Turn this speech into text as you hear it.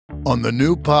On the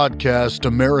new podcast,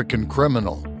 American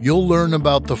Criminal, you'll learn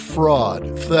about the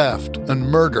fraud, theft, and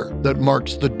murder that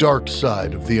marks the dark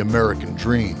side of the American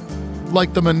dream.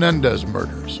 Like the Menendez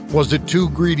murders. Was it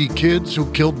two greedy kids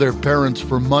who killed their parents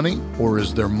for money, or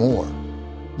is there more?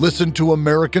 Listen to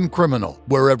American Criminal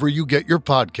wherever you get your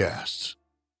podcasts.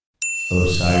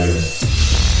 Osiris.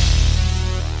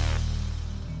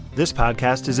 This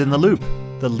podcast is in the Loop,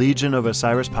 the Legion of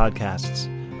Osiris podcasts.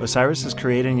 Osiris is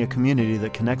creating a community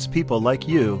that connects people like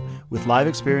you with live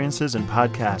experiences and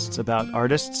podcasts about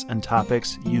artists and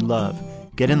topics you love.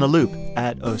 Get in the loop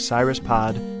at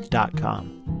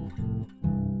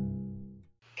osirispod.com.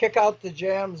 Kick out the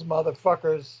jams,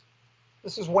 motherfuckers.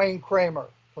 This is Wayne Kramer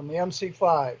from the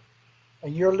MC5,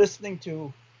 and you're listening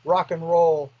to Rock and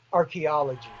Roll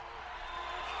Archaeology.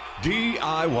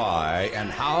 DIY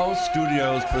and How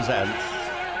Studios presents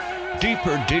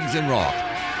Deeper Digs in Rock,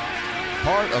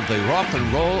 part of the Rock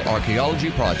and Roll Archaeology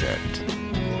Project.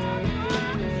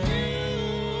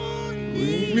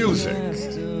 Music,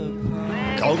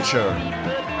 culture,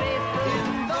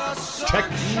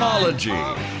 technology,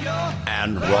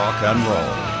 and rock and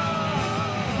roll.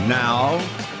 Now,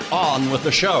 on with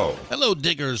the show. Hello,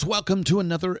 diggers. Welcome to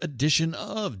another edition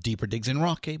of Deeper Digs in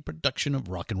Rock, a production of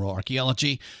Rock and Roll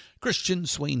Archaeology. Christian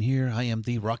Swain here. I am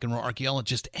the Rock and Roll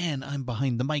Archaeologist, and I'm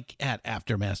behind the mic at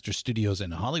Aftermaster Studios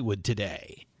in Hollywood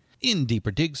today. In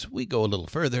Deeper Digs, we go a little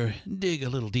further, dig a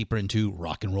little deeper into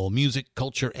rock and roll music,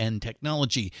 culture, and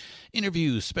technology,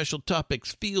 interviews, special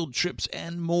topics, field trips,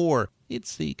 and more.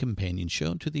 It's the companion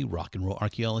show to the Rock and Roll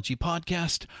Archaeology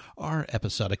podcast, our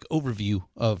episodic overview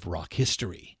of rock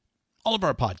history. All of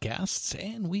our podcasts,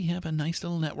 and we have a nice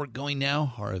little network going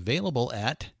now, are available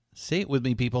at, say it with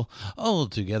me, people, all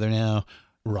together now,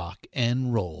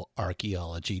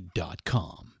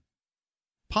 rockandrollarchaeology.com.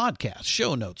 Podcasts,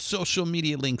 show notes, social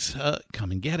media links,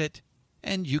 come and get it.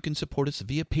 And you can support us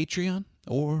via Patreon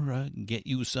or get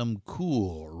you some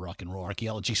cool Rock and Roll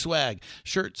Archaeology swag,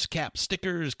 shirts, caps,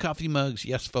 stickers, coffee mugs.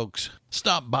 Yes, folks,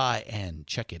 stop by and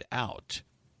check it out.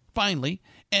 Finally,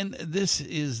 and this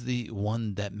is the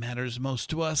one that matters most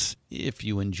to us, if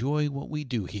you enjoy what we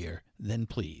do here, then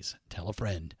please tell a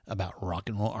friend about Rock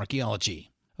and Roll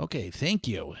Archaeology. Okay, thank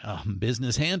you.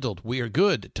 Business handled. We are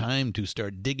good. Time to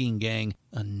start digging, gang.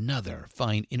 Another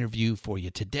fine interview for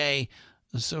you today,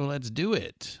 so let's do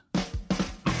it.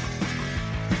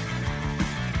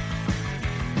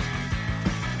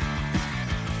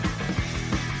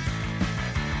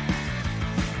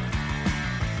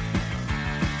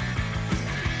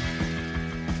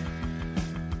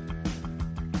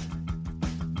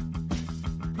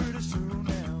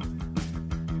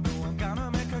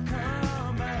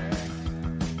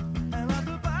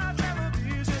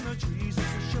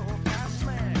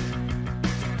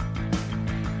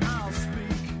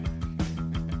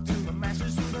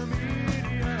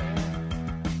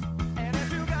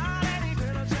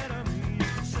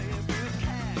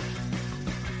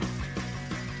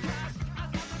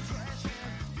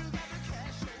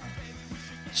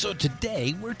 So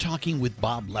today we're talking with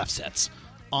Bob Lefsetz,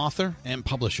 author and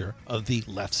publisher of the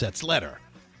Lefsetz Letter.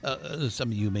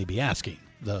 Some of you may be asking,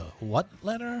 the what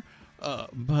letter?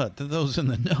 But those in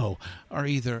the know are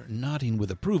either nodding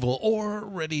with approval or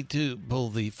ready to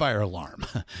pull the fire alarm.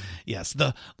 Yes,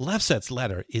 the Lefsetz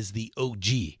Letter is the OG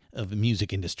of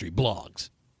music industry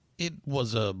blogs. It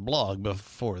was a blog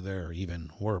before there even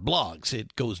were blogs.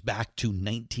 It goes back to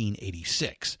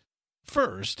 1986.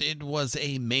 First, it was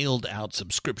a mailed-out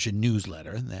subscription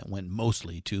newsletter that went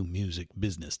mostly to music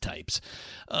business types.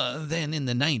 Then in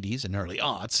the 90s and early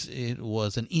aughts, it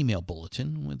was an email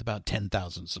bulletin with about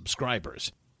 10,000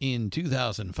 subscribers. In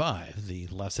 2005, the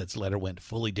Lefsetz Letter went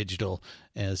fully digital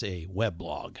as a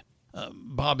weblog.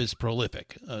 Bob is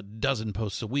prolific. A dozen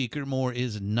posts a week or more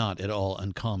is not at all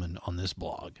uncommon on this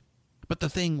blog. But the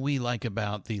thing we like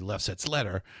about the Lefsetz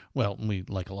Letter, well, we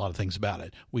like a lot of things about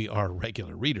it. We are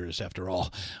regular readers, after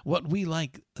all. What we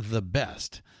like the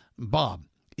best, Bob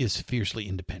is fiercely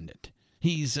independent.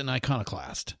 He's an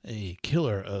iconoclast, a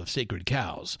killer of sacred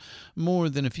cows. More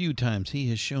than a few times he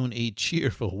has shown a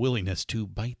cheerful willingness to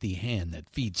bite the hand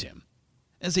that feeds him.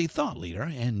 As a thought leader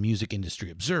and music industry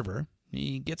observer,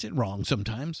 he gets it wrong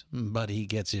sometimes, but he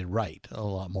gets it right a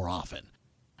lot more often.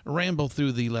 Ramble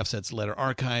through the Lefsetz Letter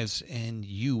archives, and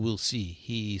you will see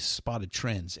he spotted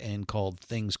trends and called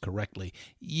things correctly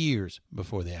years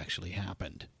before they actually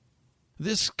happened.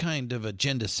 This kind of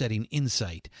agenda-setting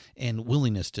insight and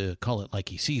willingness to call it like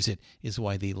he sees it is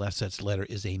why the Lefsetz Letter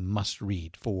is a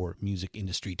must-read for music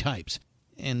industry types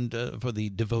and for the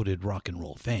devoted rock and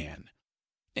roll fan.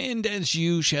 And as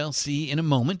you shall see in a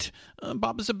moment,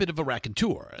 Bob is a bit of a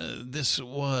raconteur. This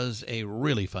was a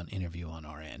really fun interview on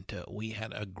our end. We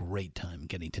had a great time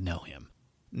getting to know him.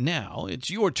 Now it's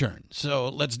your turn, so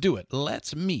let's do it.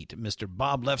 Let's meet Mr.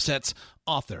 Bob Lefsetz,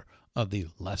 author of the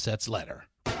Lefsetz Letter.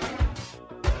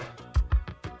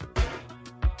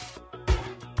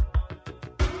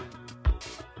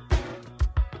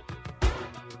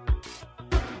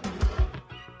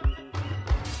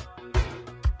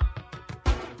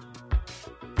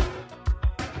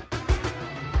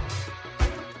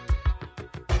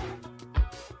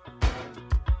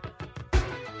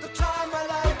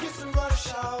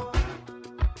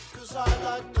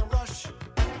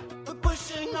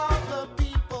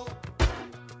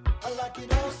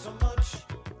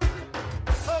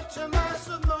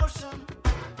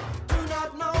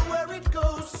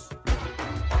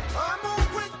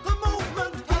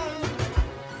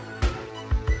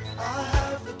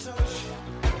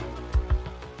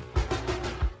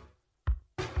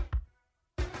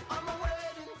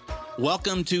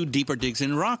 Welcome to Deeper Digs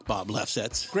in Rock, Bob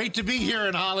Lefsetz. Great to be here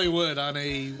in Hollywood on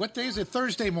what day is it?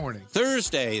 Thursday morning.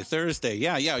 Thursday.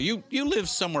 Yeah. You live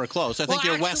somewhere close. I think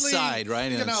you're West Side,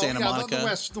 right? In Santa Monica.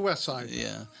 The west side.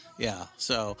 Yeah.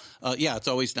 So, it's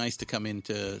always nice to come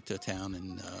into town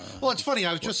and. Well, it's funny.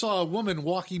 I just saw a woman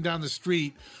walking down the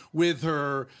street with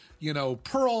her,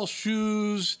 pearl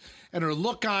shoes and her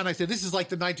look on. I said, "This is like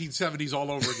the 1970s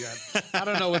all over again." I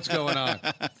don't know what's going on.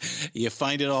 You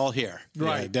find it all here,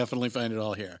 right? Yeah, definitely find it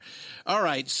all here. All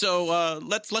right, so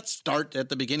let's start at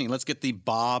the beginning. Let's get the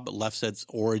Bob Lefsetz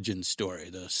origin story,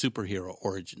 the superhero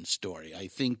origin story. I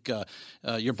think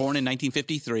you're born in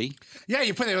 1953. Yeah,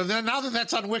 you put it. Now that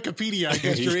that's on Wikipedia, I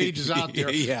guess your age is out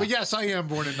there. Yeah. But yes, I am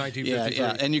born in 1953.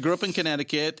 Yeah, and you grew up in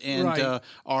Connecticut and right.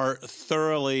 Are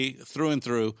thoroughly through and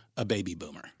through a baby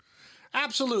boomer.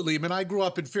 Absolutely. I mean, I grew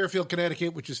up in Fairfield,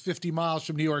 Connecticut, which is 50 miles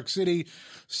from New York City.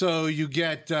 So you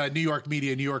get New York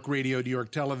media, New York radio, New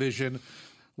York television.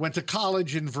 Went to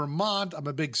college in Vermont. I'm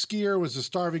a big skier, was a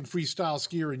starving freestyle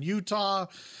skier in Utah,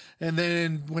 and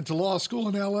then went to law school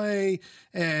in L.A.,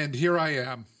 and here I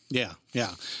am. Yeah.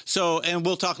 So, and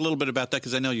we'll talk a little bit about that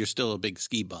because I know you're still a big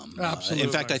ski bum. Absolutely.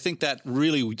 In fact, I think that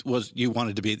really was, you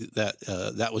wanted to be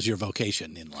that was your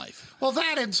vocation in life. Well,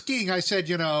 that and skiing, I said,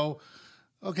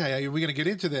 okay, are we going to get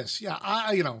into this? Yeah,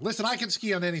 listen, I can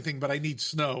ski on anything, but I need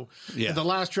snow. Yeah. And the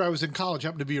last year I was in college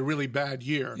happened to be a really bad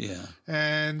year. Yeah.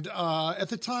 And at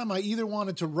the time, I either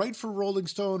wanted to write for Rolling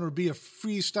Stone or be a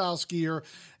freestyle skier,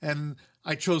 and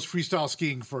I chose freestyle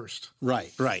skiing first.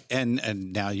 Right.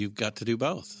 And now you've got to do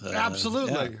both.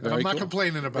 Absolutely. And I'm not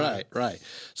complaining about it. Right.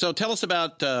 So tell us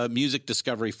about music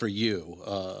discovery for you.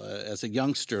 As a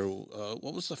youngster,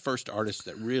 what was the first artist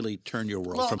that really turned your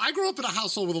world? Well, I grew up in a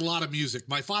household with a lot of music.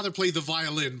 My father played the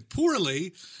violin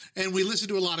poorly, and we listened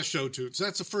to a lot of show tunes.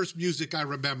 That's the first music I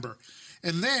remember.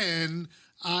 And then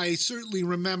I certainly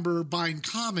remember buying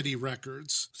comedy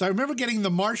records. So I remember getting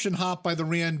The Martian Hop by the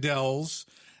Randells,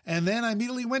 and then I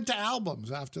immediately went to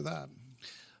albums after that.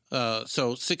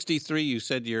 So 63, you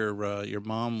said your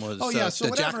mom was so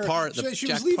the whatever. Jack Parr.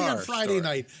 She was leaving on Friday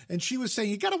night, and she was saying,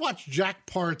 "You got to watch Jack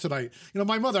Parr tonight."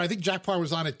 My mother, I think Jack Parr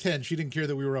was on at 10. She didn't care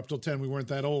that we were up till 10. We weren't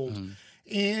that old. Mm.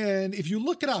 And if you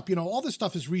look it up, all this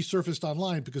stuff is resurfaced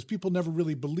online because people never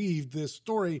really believed this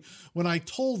story when I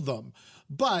told them.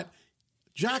 But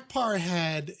Jack Parr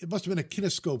it must have been a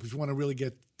kinescope if you want to really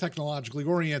get technologically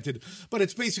oriented, but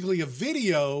it's basically a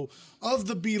video of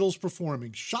the Beatles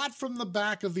performing, shot from the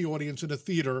back of the audience in a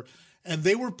theater, and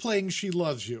they were playing She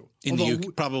Loves You.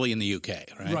 Probably in the UK,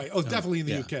 right? Right. Oh, definitely in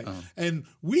the UK. And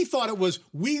we thought it was,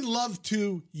 we love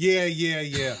to,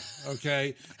 yeah.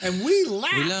 Okay. And we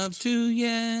laughed. We love to,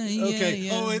 yeah. Okay.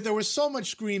 Oh, there was so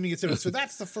much screaming, etc. So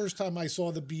that's the first time I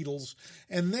saw the Beatles.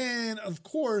 And then, of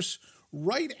course,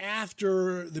 right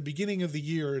after the beginning of the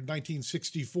year in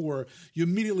 1964, you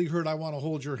immediately heard I Want to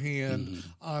Hold Your Hand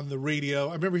on the radio.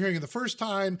 I remember hearing it the first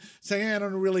time, saying, I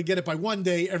don't really get it. By one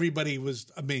day, everybody was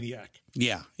a maniac.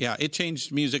 Yeah. It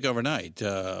changed music overnight.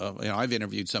 I've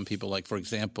interviewed some people, like, for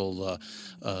example,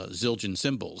 Zildjian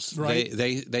Cymbals. Right.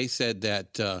 They said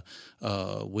that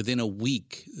within a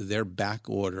week, their back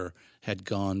order had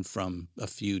gone from a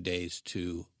few days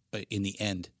to, in the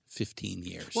end, 15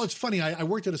 years. Well, it's funny. I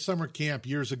worked at a summer camp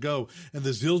years ago, and the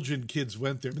Zildjian kids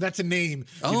went there. That's a name.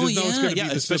 Oh, you just know it's going to be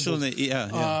the especially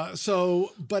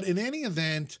Cymbals. but in any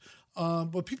event,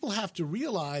 But people have to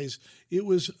realize it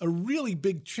was a really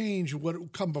big change of what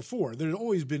had come before. There had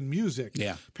always been music.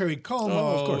 Yeah. Perry Como,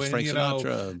 of course, and, Frank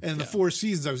Sinatra. And the Four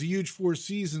Seasons. I was a huge Four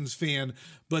Seasons fan,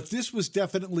 but this was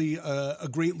definitely a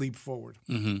great leap forward.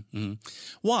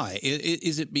 Why?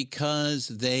 Is it because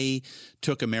they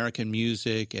took American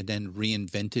music and then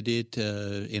reinvented it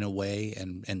in a way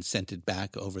and sent it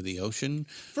back over the ocean?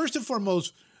 First and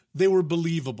foremost, they were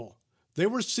believable. They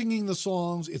were singing the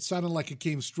songs. It sounded like it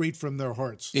came straight from their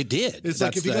hearts. It did. It's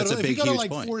like if you go to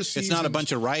like point. Four Seasons, it's not a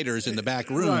bunch of writers in the back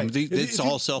room. Right. It's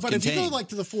all self-contained. But if you go like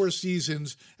to the Four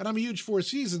Seasons, and I'm a huge Four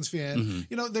Seasons fan,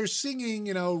 they're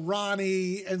singing,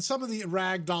 Ronnie and some of the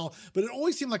Ragdoll, but it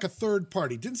always seemed like a third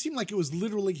party. It didn't seem like it was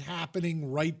literally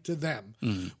happening right to them.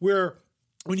 Where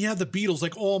when you had the Beatles,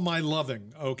 like All My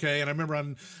Loving, okay? And I remember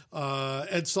on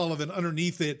Ed Sullivan,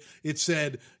 underneath it, it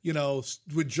said,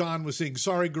 when John was saying,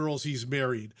 sorry, girls, he's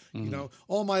married.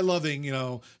 All My Loving,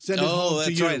 send it home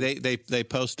to you. Oh, that's right. They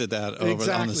posted that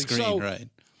over on the screen, right.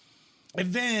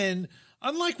 And then,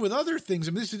 unlike with other things,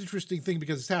 and this is an interesting thing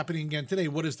because it's happening again today,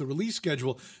 what is the release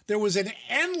schedule? There was an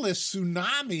endless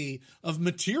tsunami of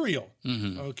material,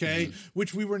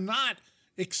 which we were not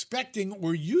expecting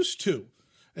or used to.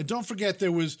 And don't forget,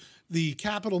 there was the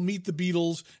Capitol Meet the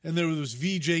Beatles, and there was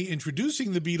VJ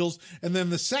introducing the Beatles, and then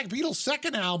the Beatles'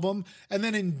 second album, and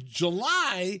then in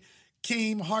July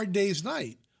came Hard Day's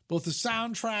Night, both the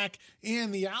soundtrack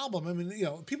and the album. I mean,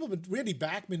 Randy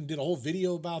Bachman did a whole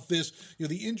video about this,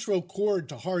 the intro chord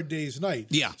to Hard Day's Night.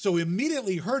 Yeah. So we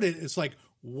immediately heard it. It's like,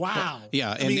 wow.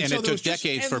 Yeah, and it took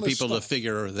decades for people to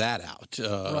figure that out.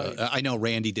 Right. I know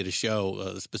Randy did a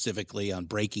show specifically on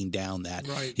breaking down that.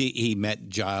 Right. He met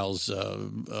Giles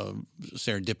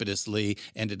serendipitously,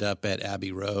 ended up at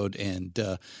Abbey Road, and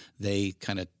they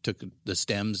kind of took the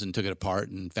stems and took it apart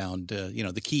and found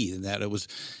the key, and that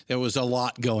there was a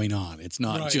lot going on. It's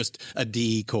not just a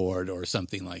D chord or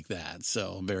something like that.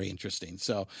 So very interesting.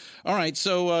 So all right.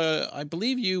 So I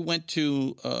believe you went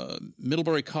to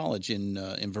Middlebury College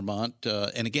in Vermont,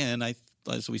 and again,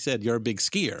 as we said, you're a big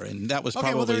skier, and that was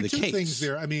probably there are the two case. Things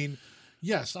there. I mean,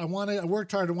 yes, I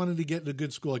worked hard. I wanted to get into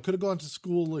good school. I could have gone to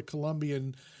school at Columbia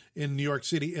in New York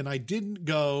City, and I didn't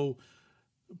go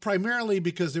primarily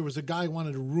because there was a guy who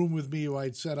wanted to room with me who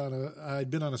I'd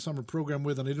been on a summer program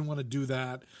with, and I didn't want to do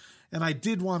that. And I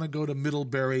did want to go to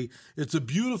Middlebury. It's a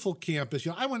beautiful campus.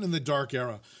 I went in the dark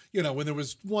era, when there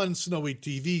was one snowy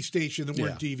TV station, there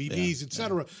weren't DVDs, et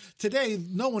cetera. Today,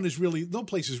 no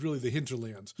place is really the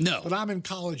hinterlands. No. But I'm in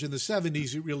college in the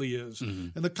 70s, it really is.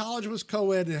 And the college was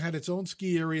co-ed and had its own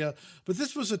ski area. But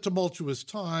this was a tumultuous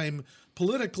time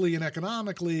politically and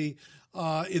economically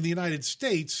in the United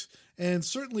States. And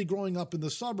certainly growing up in the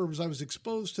suburbs, I was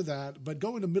exposed to that. But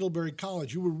going to Middlebury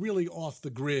College, you were really off the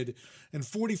grid. And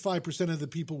 45% of the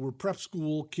people were prep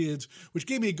school kids, which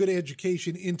gave me a good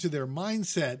education into their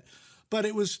mindset. But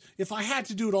it was, if I had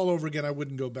to do it all over again, I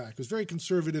wouldn't go back. It was very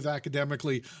conservative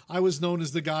academically. I was known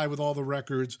as the guy with all the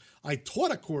records. I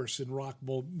taught a course in rock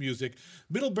music.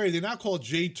 Middlebury, they now call it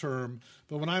J-term,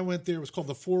 but when I went there, it was called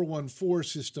the 414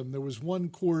 system. There was one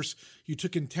course you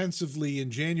took intensively in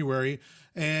January,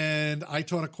 and I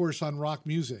taught a course on rock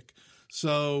music.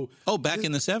 So, back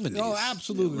in the 70s. Oh,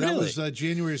 absolutely. Really? That was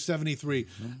January of 73.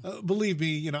 Believe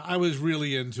me, I was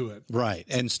really into it. Right,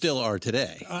 and still are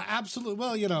today. Absolutely.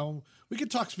 Well, we can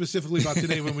talk specifically about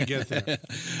today when we get there.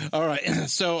 All right.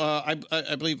 So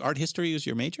I believe art history is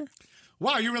your major?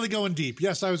 Wow, you're really going deep.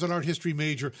 Yes, I was an art history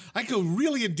major. I go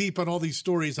really in deep on all these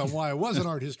stories on why I was an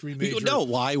art history major. No,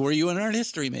 why were you an art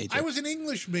history major? I was an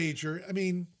English major. I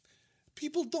mean,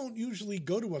 people don't usually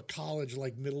go to a college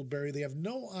like Middlebury. They have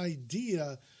no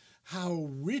idea how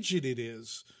rigid it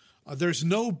is. There's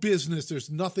no business. There's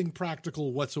nothing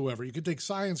practical whatsoever. You can take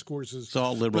science courses. It's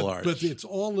all liberal arts. But it's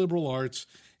all liberal arts.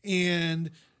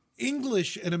 And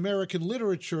English and American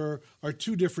literature are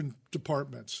two different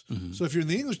departments. So if you're in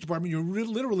the English department, you're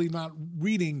literally not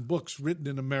reading books written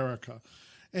in America.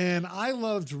 And I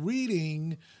loved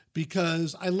reading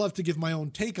because I love to give my own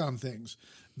take on things.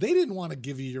 They didn't want to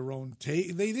give you your own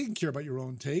take. They didn't care about your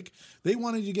own take. They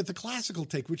wanted you to get the classical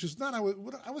take, which is not,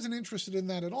 I wasn't interested in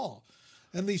that at all.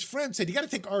 And these friends said, you got to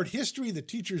take art history. The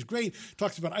teacher's great.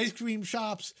 Talks about ice cream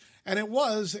shops. And it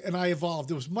was, and I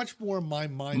evolved. It was much more my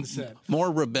mindset.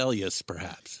 More rebellious,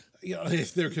 perhaps.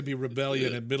 If there could be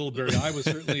rebellion in Middlebury, I was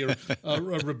certainly a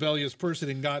rebellious person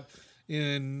and got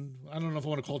in, I don't know if I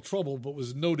want to call it trouble, but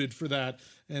was noted for that.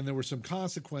 And there were some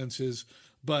consequences.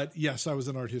 But yes, I was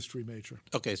an art history major.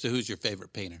 Okay, so who's your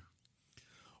favorite painter?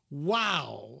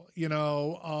 Wow.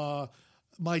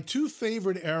 My two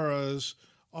favorite eras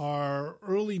are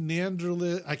early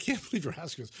early I can't believe you're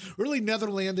asking this, early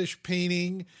Netherlandish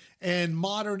painting and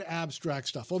modern abstract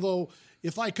stuff. Although,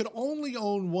 if I could only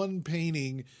own one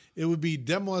painting, it would be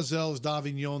Demoiselles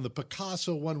d'Avignon, the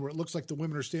Picasso one where it looks like the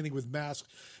women are standing with masks.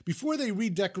 Before they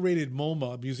redecorated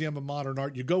MoMA, Museum of Modern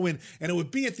Art, you go in and it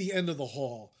would be at the end of the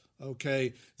hall.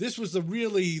 Okay, this was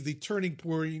the turning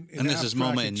point in and this is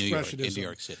MoMA in New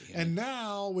York City. Yeah. And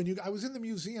now, I was in the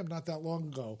museum not that long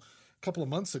ago, a couple of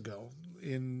months ago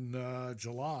in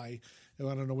July. I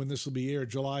don't know when this will be aired,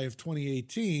 July of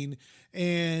 2018,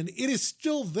 and it is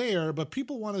still there. But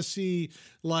people want to see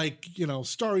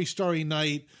Starry, Starry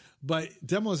Night. But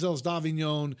Demoiselles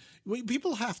d'Avignon,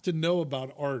 people have to know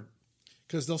about art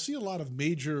because they'll see a lot of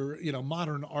major,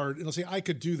 modern art, and they'll say, I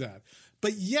could do that.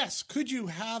 But yes, could you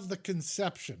have the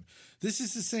conception? This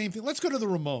is the same thing. Let's go to the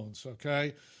Ramones,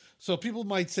 okay? So people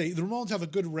might say, the Ramones have a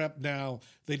good rep now.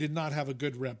 They did not have a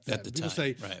good rep then. At the people time,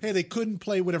 say, right. Hey, they couldn't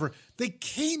play whatever. They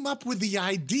came up with the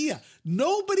idea.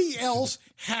 Nobody else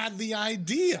had the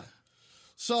idea.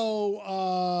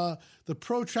 So the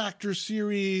Protractor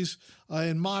series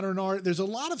in modern art, there's a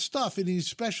lot of stuff, and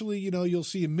especially, you'll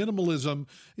see in minimalism.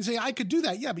 You say, I could do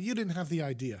that. Yeah, but you didn't have the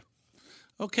idea.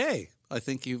 Okay. I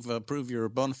think you've proved your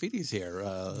bona fides here.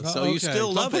 So okay. You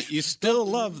still love it. You still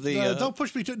love the... don't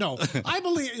push me to... No, I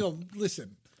believe...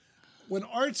 listen, when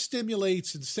art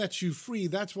stimulates and sets you free,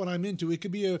 that's what I'm into. It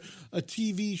could be a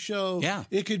TV show. Yeah.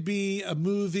 It could be a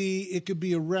movie. It could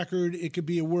be a record. It could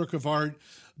be a work of art.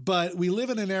 But we live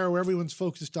in an era where everyone's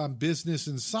focused on business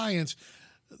and science.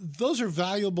 Those are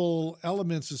valuable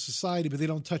elements of society, but they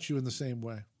don't touch you in the same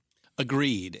way.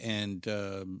 Agreed, and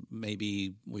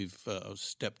maybe we've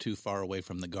stepped too far away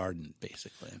from the garden,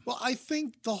 basically. Well, I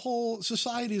think the whole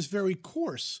society is very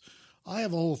coarse. I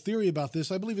have a whole theory about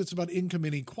this. I believe it's about income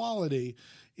inequality.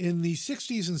 In the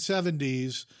 60s and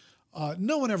 70s,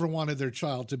 no one ever wanted their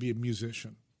child to be a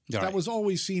musician. Right. That was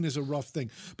always seen as a rough thing.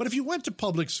 But if you went to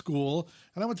public school,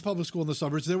 and I went to public school in the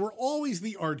suburbs, there were always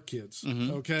the art kids,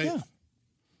 okay? Yeah.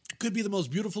 Could be the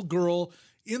most beautiful girl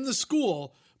in the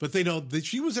school, but they know that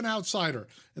she was an outsider.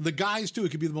 And the guys, too,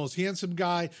 it could be the most handsome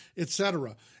guy,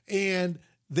 etc. And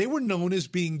they were known as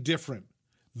being different.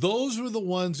 Those were the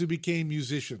ones who became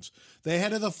musicians. The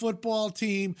head of the football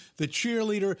team, the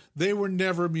cheerleader, they were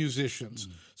never musicians.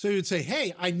 So you'd say,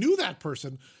 hey, I knew that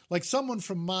person. Like someone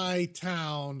from my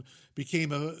town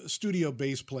became a studio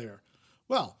bass player.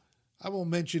 Well, I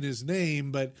won't mention his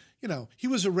name, but, he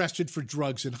was arrested for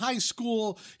drugs in high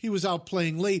school. He was out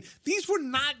playing late. These were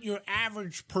not your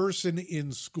average person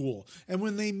in school. And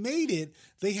when they made it,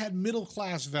 they had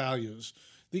middle-class values.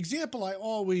 The example I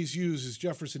always use is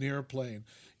Jefferson Airplane,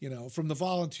 from the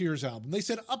Volunteers album. They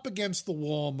said, up against the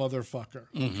wall, motherfucker,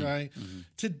 okay?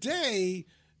 Today,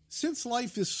 since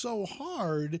life is so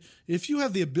hard, if you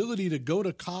have the ability to go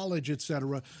to college,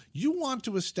 etc., you want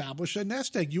to establish a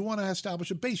nest egg. You want to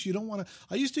establish a base. You don't want to...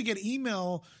 I used to get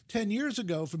email 10 years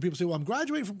ago from people say, well, I'm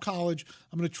graduating from college.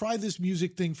 I'm going to try this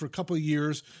music thing for a couple of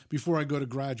years before I go to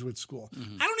graduate school.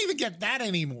 I don't even get that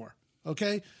anymore,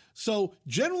 okay? So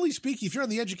generally speaking, if you're on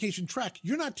the education track,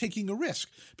 you're not taking a risk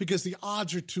because the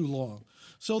odds are too long.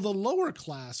 So the lower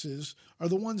classes are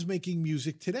the ones making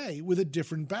music today with a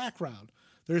different background.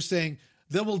 They're saying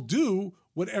they will do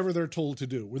whatever they're told to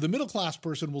do, where the middle-class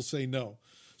person will say no.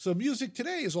 So music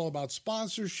today is all about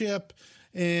sponsorship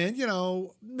and,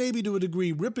 maybe to a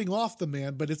degree ripping off the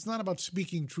man, but it's not about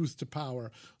speaking truth to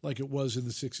power like it was in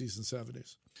the 60s and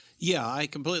 70s. Yeah, I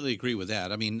completely agree with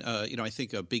that. I mean, I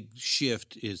think a big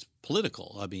shift is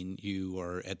political. I mean, you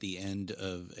are at the end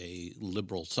of a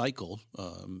liberal cycle,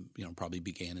 probably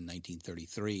began in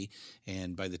 1933.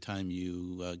 And by the time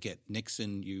you get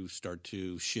Nixon, you start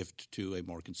to shift to a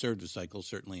more conservative cycle.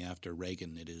 Certainly after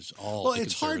Reagan, it is all Well,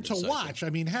 it's hard to watch.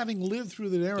 I mean, having lived through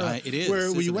the era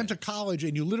where you went to college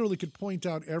and you literally could point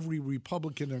out every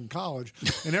Republican in college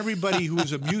and everybody who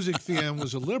was a music fan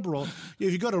was a liberal.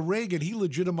 If you go to Reagan, he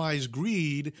legitimized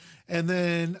greed. And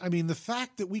then, the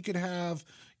fact that we could have,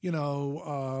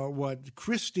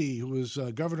 Christie, who was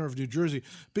governor of New Jersey,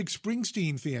 big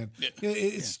Springsteen fan,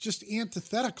 it's just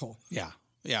antithetical. Yeah.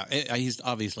 Yeah. He's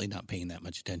obviously not paying that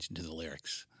much attention to the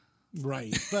lyrics.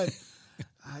 Right. But,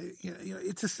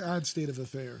 it's a sad state of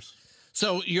affairs.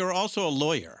 So you're also a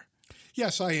lawyer.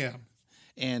 Yes, I am.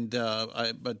 And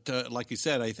but like you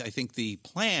said, I think the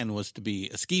plan was to be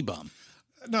a ski bum.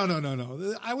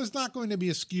 No. I was not going to be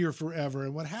a skier forever.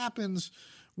 And what happens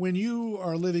when you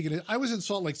are living in I was in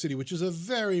Salt Lake City, which is a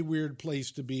very weird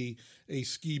place to be a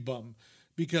ski bum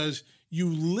because you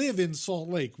live in Salt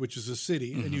Lake, which is a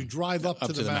city, and you drive up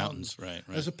to the mountains. Right.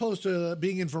 As opposed to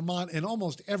being in Vermont and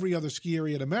almost every other ski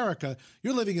area in America,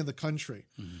 you're living in the country.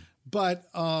 But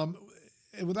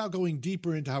without going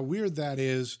deeper into how weird that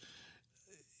is,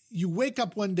 you wake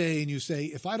up one day and you say,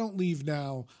 if I don't leave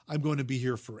now, I'm going to be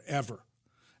here forever.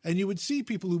 And you would see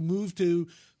people who moved to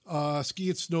ski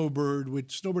at Snowbird,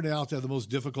 which Snowbird and Alta are the most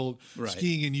difficult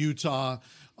skiing in Utah.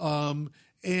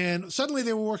 And suddenly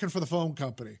they were working for the phone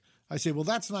company. I say, well,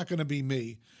 that's not going to be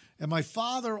me. And my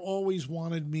father always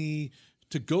wanted me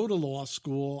to go to law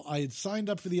school. I had signed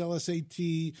up for the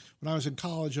LSAT when I was in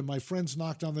college, and my friends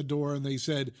knocked on the door and they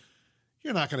said,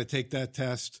 you're not going to take that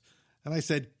test. And I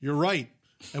said, you're right.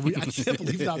 And I can't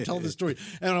believe that I'm telling this story.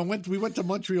 And we went to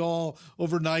Montreal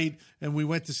overnight, and we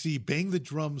went to see Bang the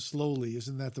Drum Slowly.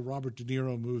 Isn't that the Robert De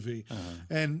Niro movie?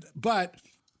 But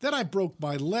then I broke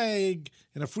my leg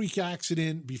in a freak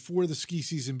accident before the ski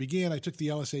season began. I took the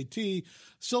LSAT,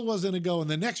 still wasn't a go. And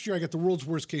the next year I got the world's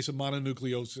worst case of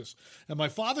mononucleosis. And my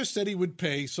father said he would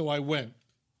pay, so I went.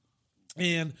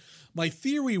 And my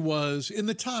theory was, in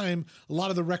the time, a lot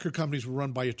of the record companies were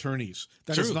run by attorneys.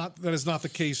 That is not the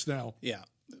case now. Yeah.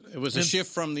 It was a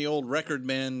shift from the old record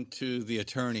men to the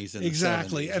attorneys in the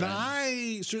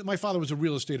 70s, and my father was a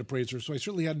real estate appraiser, so I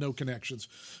certainly had no connections.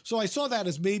 So I saw that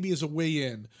as maybe as a way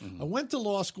in. I went to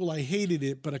law school. I hated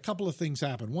it, but a couple of things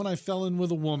happened. One, I fell in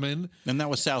with a woman. And that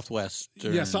was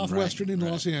Southwestern. Yeah, Southwestern in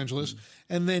Los Angeles.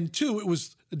 And then two, it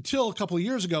was until a couple of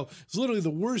years ago, it was literally the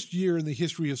worst year in the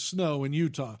history of snow in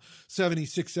Utah,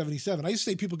 76, 77. I used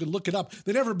to say people could look it up.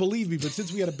 They never believed me, but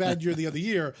since we had a bad year the other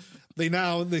year, they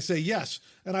say yes.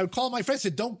 And I would call my friends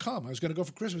and say, don't come. I was going to go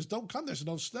for Christmas. Don't come. There's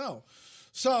no snow.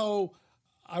 So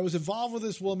I was involved with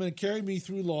this woman. It carried me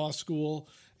through law school.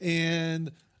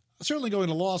 And certainly going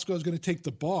to law school, I was going to take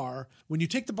the bar. When you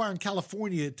take the bar in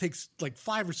California, it takes like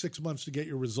 5 or 6 months to get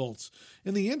your results.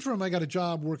 In the interim, I got a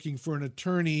job working for an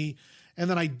attorney. And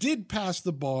then I did pass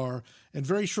the bar. And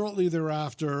very shortly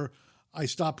thereafter, I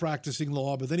stopped practicing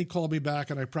law, but then he called me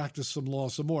back and I practiced some law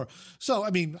some more. So, I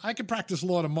mean, I could practice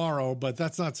law tomorrow, but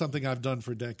that's not something I've done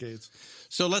for decades.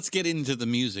 So let's get into the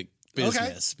music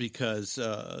business because,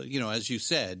 as you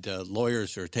said,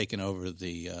 lawyers are taking over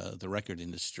the record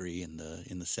industry in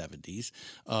the 70s.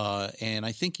 And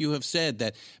I think you have said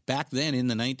that back then in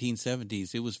the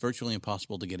 1970s, it was virtually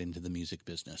impossible to get into the music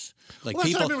business. Like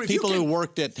people who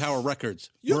worked at Tower Records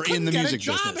were in the music business.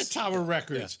 You couldn't get a job at Tower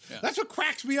Records. Yeah. That's what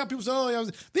cracks me up. People say,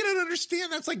 they don't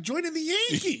understand. That's like joining the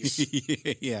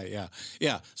Yankees.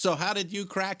 Yeah. So how did you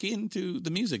crack into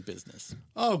the music business?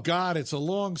 Oh, God, it's a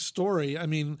long story. I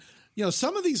mean,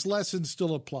 some of these lessons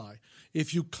still apply.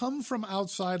 If you come from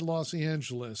outside Los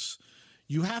Angeles,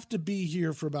 you have to be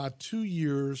here for about 2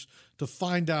 years to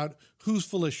find out who's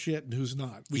full of shit and who's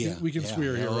not. We can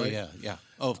swear here, right? Yeah.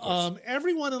 Oh, of course.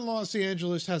 Everyone in Los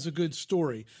Angeles has a good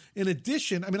story. In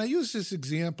addition, I mean, I use this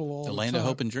example all the time. The land of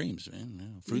hope and dreams,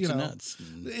 man. Fruits and nuts.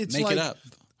 It's Make like, it up.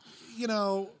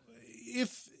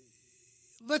 If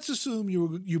let's assume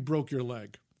you broke your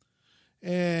leg,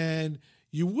 and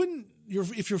you wouldn't.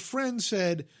 If your friend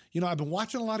said, I've been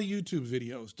watching a lot of YouTube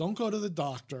videos, don't go to the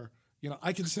doctor.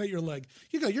 I can set your leg.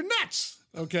 You go, you're nuts,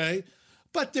 okay?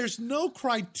 But there's no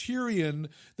criterion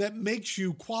that makes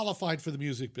you qualified for the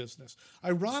music business.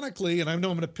 Ironically, and I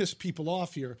know I'm going to piss people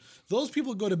off here, those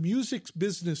people who go to music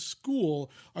business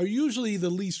school are usually the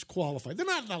least qualified. They're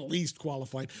not the least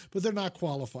qualified, but they're not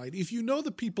qualified. If you know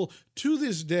the people to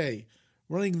this day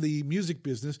running the music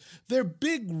business, they're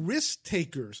big risk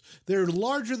takers. They're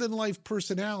larger than life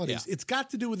personalities. Yeah. It's got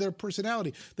to do with their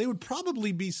personality. They would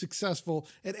probably be successful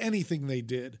at anything they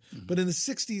did. Mm-hmm. But in the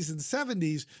 60s and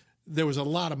 70s, there was a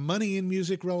lot of money in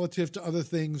music relative to other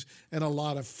things and a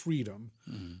lot of freedom.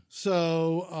 Mm-hmm.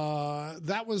 So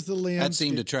that was the landscape. That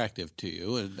seemed attractive to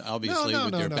you, and obviously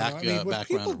with your background what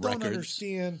people of don't records.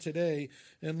 Understand today,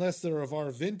 unless they're of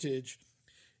our vintage,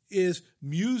 is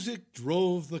music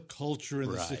drove the culture in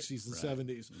the 60s and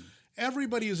 70s. Mm-hmm.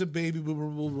 Everybody who's a baby boomer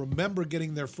will remember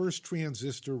getting their first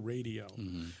transistor radio.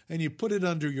 Mm-hmm. And you put it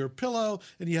under your pillow,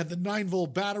 and you had the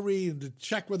 9-volt battery, and to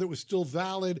check whether it was still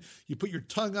valid, you put your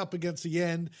tongue up against the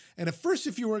end. And at first,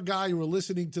 if you were a guy, you were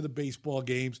listening to the baseball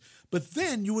games. But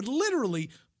then you would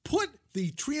literally put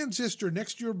the transistor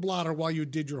next to your blotter while you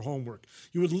did your homework.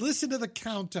 You would listen to the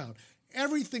countdown.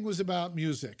 Everything was about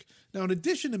music. Now, in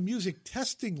addition to music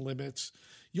testing limits,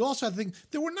 you also have to think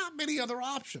there were not many other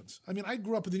options. I mean, I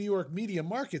grew up in the New York media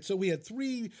market, so we had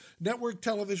 3 network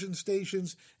television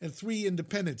stations and 3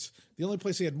 independents. The only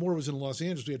place they had more was in Los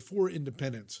Angeles. We had 4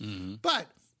 independents. Mm-hmm. But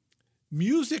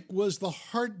music was the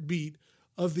heartbeat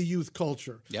of the youth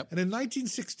culture. Yep. And in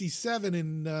 1967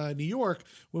 in New York,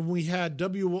 when we had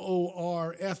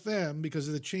WOR-FM, because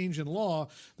of the change in law,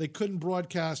 they couldn't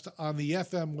broadcast on the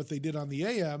FM what they did on the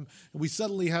AM, and we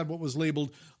suddenly had what was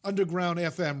labeled underground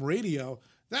FM radio.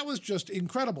 That was just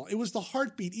incredible. It was the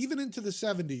heartbeat. Even into the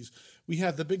 70s, we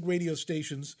had the big radio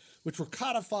stations, which were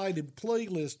codified in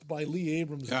playlist by Lee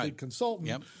Abrams, a big consultant.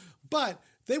 Yep. But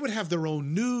they would have their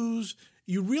own news.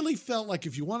 You really felt like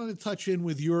if you wanted to touch in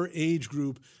with your age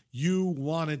group, you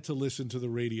wanted to listen to the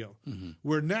radio.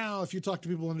 Where now, if you talk to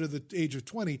people under the age of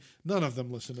 20, none of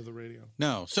them listen to the radio.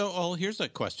 No. So, here's a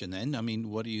question then. I mean,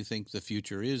 what do you think the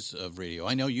future is of radio?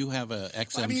 I know you have a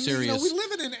XM Sirius. We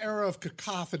live in an era of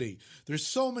cacophony. There's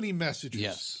so many messages.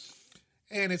 Yes.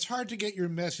 And it's hard to get your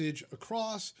message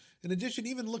across. In addition,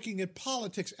 even looking at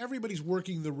politics, everybody's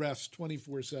working the refs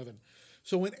 24/7.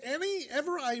 So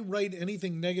whenever I write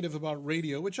anything negative about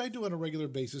radio, which I do on a regular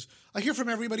basis, I hear from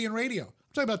everybody in radio.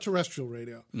 I'm talking about terrestrial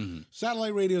radio.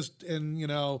 Satellite radios and,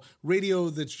 radio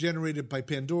that's generated by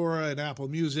Pandora and Apple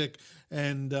Music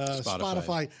and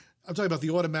Spotify. I'm talking about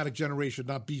the automatic generation,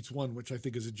 not Beats One, which I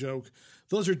think is a joke.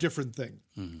 Those are different things.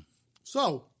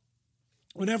 So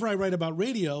whenever I write about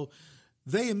radio,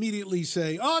 they immediately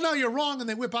say, oh, no, you're wrong, and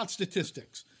they whip out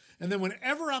statistics. And then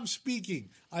whenever I'm speaking,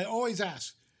 I always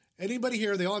ask, anybody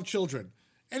here, they all have children.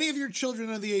 Any of your children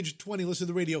under the age of 20 listen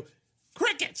to the radio?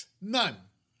 Crickets! None.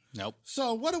 Nope.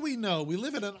 So what do we know? We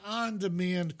live in an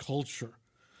on-demand culture.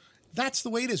 That's the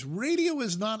way it is. Radio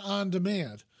is not on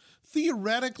demand.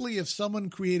 Theoretically, if someone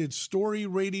created story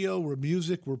radio where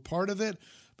music were part of it,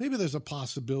 maybe there's a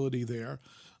possibility there.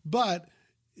 But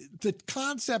the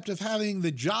concept of having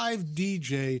the jive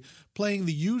DJ playing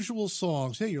the usual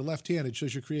songs, hey, you're left-handed,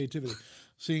 shows your creativity.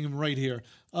 Seeing him right here.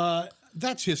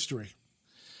 That's history.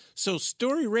 So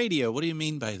story radio, what do you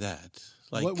mean by that?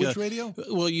 Like which radio?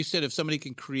 Well, you said if somebody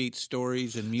can create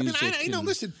stories and music.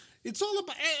 Listen, it's all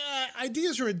about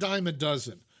ideas are a dime a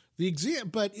dozen.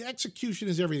 But execution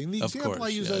is everything. The example I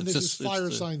use on this is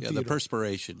Firesign Theater. The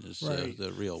perspiration is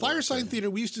the real Firesign Theater,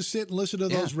 we used to sit and listen to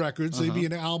those records. They'd be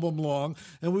an album long,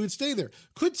 and we would stay there.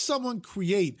 Could someone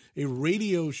create a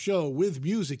radio show with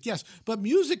music? Yes, but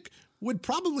music would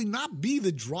probably not be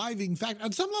the driving factor.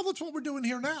 On some level, it's what we're doing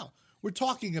here now. We're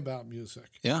talking about music.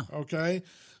 Yeah. Okay.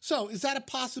 So is that a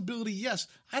possibility? Yes.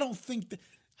 I don't think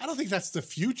that's the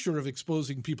future of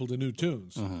exposing people to new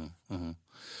tunes.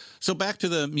 So back to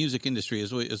the music industry,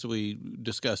 as we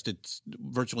discussed, it's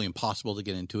virtually impossible to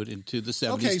get into the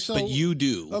 70s, but you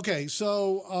do. Okay,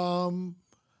 so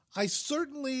I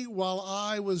certainly, while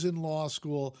I was in law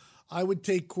school, I would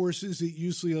take courses at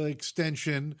UCLA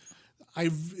Extension. I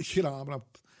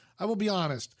will be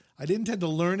honest, I didn't tend to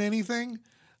learn anything,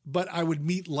 but I would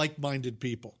meet like-minded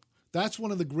people. That's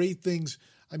one of the great things.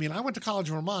 I mean, I went to college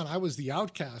in Vermont. I was the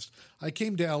outcast. I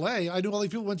came to L.A. I knew all these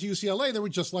people who went to UCLA. They were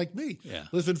just like me,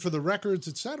 living for the records,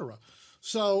 etc.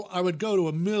 So I would go to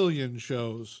a million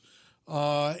shows.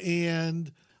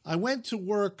 And I went to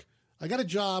work. I got a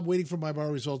job waiting for my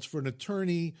bar results for an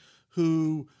attorney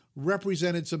who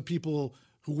represented some people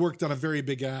who worked on a very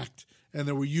big act, and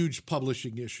there were huge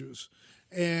publishing issues.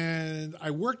 And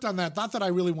I worked on that. Not that I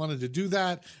really wanted to do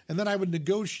that. And then I would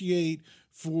negotiate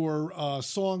for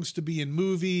songs to be in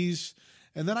movies.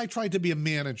 And then I tried to be a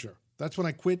manager. That's when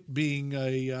I quit being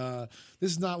this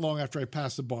is not long after I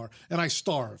passed the bar. And I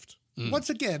starved. Once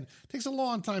again, it takes a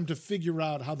long time to figure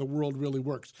out how the world really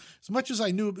works. As much as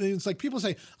I knew, it's like people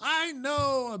say, I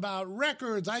know about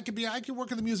records. I can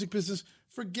work in the music business.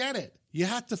 Forget it. You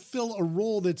have to fill a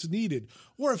role that's needed.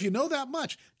 Or if you know that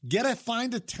much,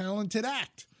 find a talented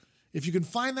act. If you can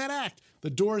find that act, the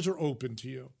doors are open to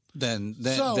you. Then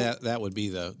that would be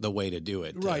the way to do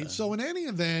it. Right. So in any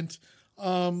event,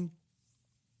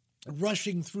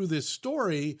 rushing through this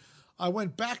story, I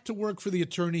went back to work for the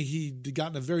attorney. He'd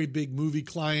gotten a very big movie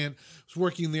client, was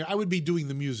working there. I would be doing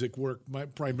the music work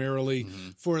primarily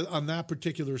on that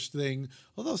particular thing,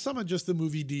 although some of just the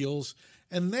movie deals.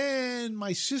 And then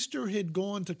my sister had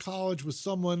gone to college with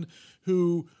someone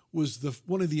who was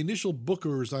one of the initial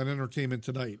bookers on Entertainment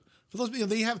Tonight. For those,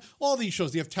 they have all these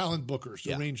shows. They have talent bookers,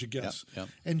 arrange a guest.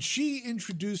 And she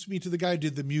introduced me to the guy who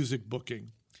did the music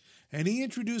booking. And he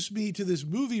introduced me to this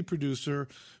movie producer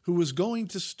who was going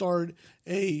to start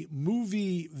a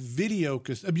music video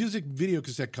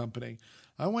cassette company.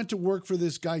 I went to work for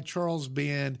this guy, Charles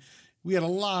Band. We had a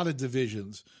lot of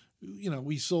divisions.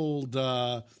 We sold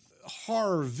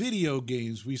horror video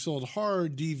games. We sold horror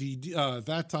DVD, at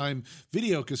that time,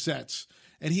 video cassettes.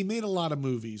 And he made a lot of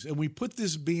movies. And we put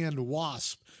this band,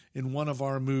 Wasp, in one of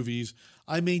our movies.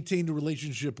 I maintained a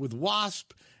relationship with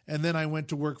Wasp. And then I went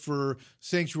to work for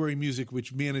Sanctuary Music,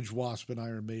 which managed Wasp and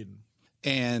Iron Maiden.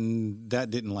 And that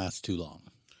didn't last too long.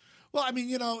 Well, I mean,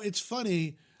 it's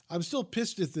funny. I'm still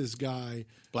pissed at this guy.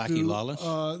 Blackie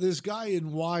Lawless? This guy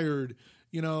in Wired,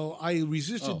 I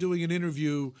resisted doing an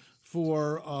interview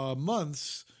for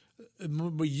months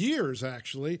years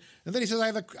actually. And then he says,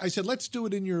 I said, let's do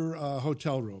it in your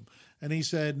hotel room. And he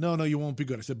said, no, you won't be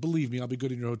good. I said, believe me, I'll be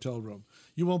good in your hotel room.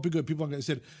 You won't be good. People aren't going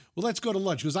to. I said, well, let's go to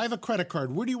lunch. He goes, I have a credit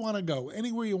card. Where do you want to go?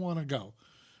 Anywhere you want to go.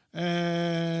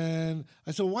 And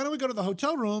I said, well, why don't we go to the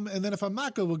hotel room? And then if I'm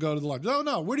not good, we'll go to the lunch.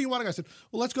 No. Where do you want to go? I said,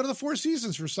 well, let's go to the Four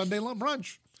Seasons for Sunday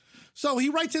brunch. So he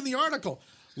writes in the article,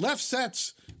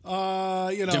 Lefsetz,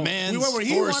 demands we went where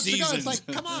he Four wants Seasons. to go. It's like,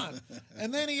 come on.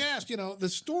 And then he asked, the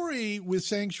story with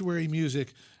Sanctuary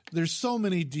Music, there's so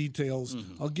many details.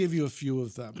 I'll give you a few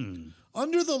of them.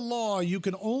 Under the law, you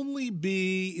can only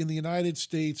be in the United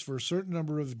States for a certain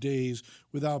number of days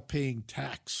without paying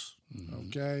tax.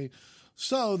 Okay?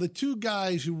 So the two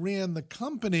guys who ran the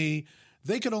company,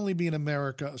 they could only be in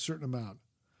America a certain amount.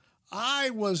 I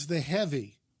was the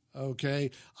heavy, okay?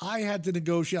 I had to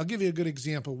negotiate. I'll give you a good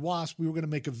example. WASP, we were going to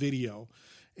make a video,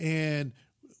 and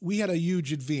we had a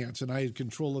huge advance, and I had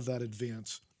control of that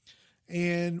advance.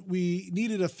 And we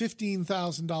needed a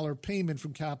 $15,000 payment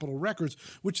from Capitol Records,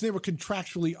 which they were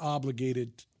contractually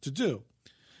obligated to do.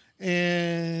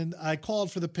 And I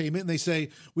called for the payment, and they say,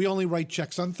 we only write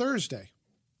checks on Thursday.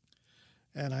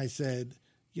 And I said,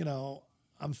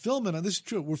 I'm filming, and this is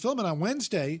true. We're filming on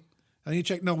Wednesday. And he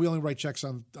checked, no, we only write checks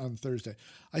on Thursday.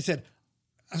 I said,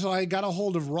 so I got a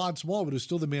hold of Rod Smallwood, who's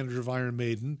still the manager of Iron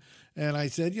Maiden. And I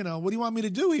said, what do you want me to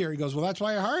do here? He goes, well, that's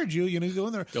why I hired you. You go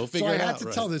in there. Go figure it out. So I had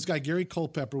to tell this guy, Gary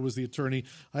Culpepper was the attorney.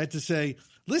 I had to say,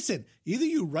 listen, either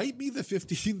you write me the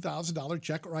 $15,000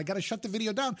 check or I got to shut the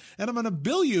video down and I'm going to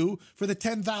bill you for the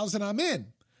 $10,000 I'm in.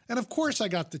 And of course I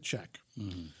got the check.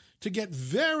 To get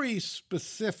very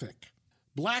specific,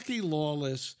 Blackie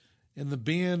Lawless and the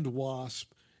band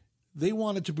Wasp, they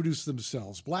wanted to produce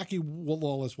themselves. Blackie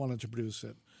Lawless wanted to produce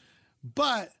it.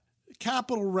 But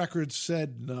Capitol Records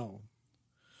said no.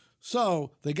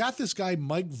 So they got this guy,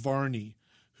 Mike Varney,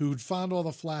 who'd found all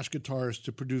the flash guitars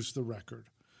to produce the record.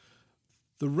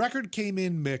 The record came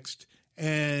in mixed,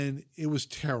 and it was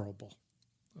terrible.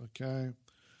 Okay?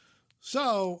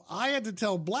 So I had to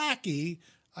tell Blackie,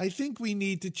 I think we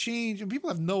need to change, and people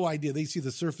have no idea. They see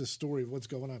the surface story of what's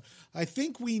going on. I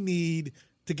think we need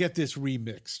to get this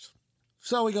remixed.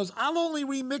 So he goes, I'll only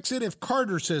remix it if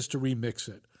Carter says to remix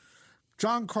it.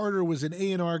 John Carter was an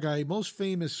A&R guy, most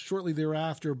famous shortly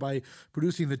thereafter by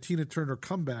producing the Tina Turner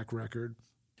comeback record.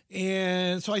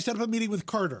 And so I set up a meeting with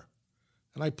Carter,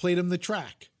 and I played him the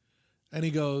track. And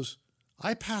he goes,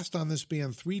 I passed on this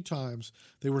band 3 times.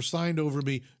 They were signed over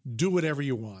me. Do whatever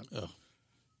you want. Oh.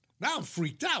 Now I'm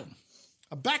freaked out.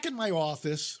 I'm back in my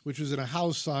office, which was in a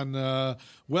house on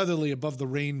Weatherly above the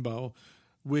Rainbow,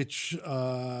 which,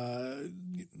 in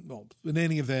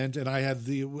any event, and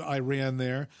I ran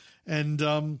there. And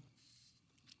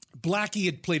Blackie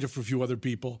had played it for a few other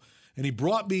people, and he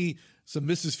brought me some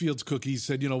Mrs. Fields cookies,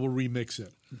 said, we'll remix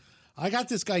it. I got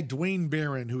this guy, Dwayne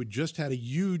Barron, who had just had a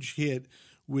huge hit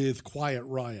with Quiet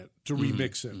Riot to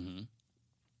remix it.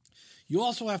 You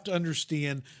also have to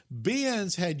understand,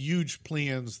 bands had huge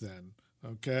plans then,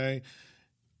 okay?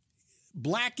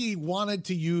 Blackie wanted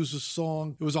to use a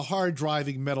song. It was a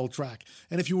hard-driving metal track.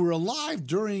 And if you were alive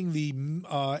during the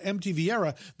MTV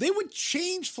era, they would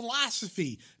change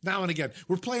philosophy now and again.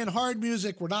 We're playing hard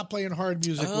music. We're not playing hard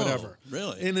music, whatever.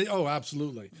 Really? And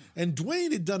absolutely. And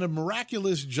Dwayne had done a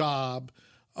miraculous job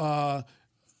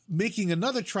making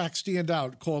another track stand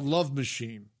out called Love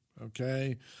Machine,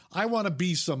 okay? I Want to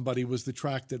Be Somebody was the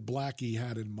track that Blackie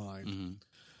had in mind.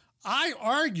 I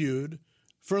argued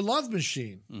for Love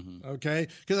Machine, okay?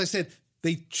 Because I said,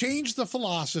 they changed the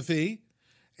philosophy,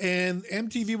 and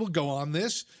MTV will go on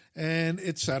this, and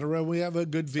et cetera. We have a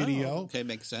good video. Oh, okay,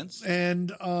 makes sense.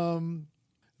 And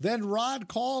then Rod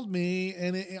called me,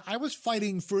 and I was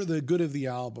fighting for the good of the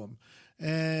album.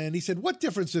 And he said, what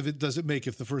difference does it make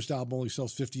if the first album only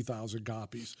sells 50,000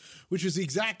 copies? Which is the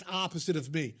exact opposite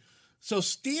of me. So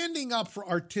standing up for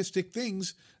artistic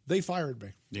things, they fired me.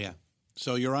 Yeah.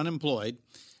 So you're unemployed.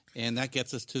 And that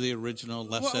gets us to the original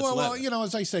Lefsetz letter. Well,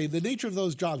 as I say, the nature of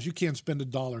those jobs, you can't spend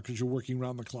 $1 because you're working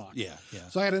around the clock. Yeah.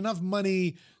 So I had enough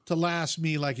money to last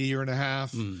me like a year and a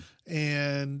half.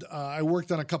 And I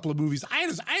worked on a couple of movies. I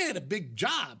had a big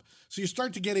job. So you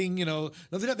start to getting,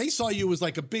 they saw you as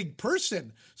like a big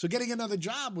person. So getting another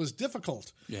job was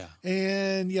difficult. Yeah.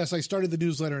 And yes, I started the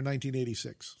newsletter in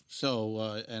 1986.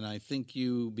 So, and I think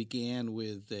you began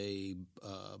with a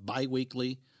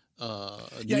bi-weekly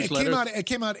newsletter. It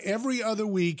came out every other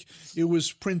week. It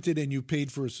was printed, and you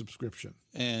paid for a subscription.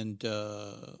 And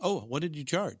what did you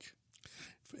charge?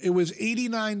 It was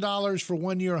 $89 for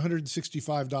 1 year,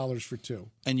 $165 for 2.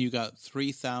 And you got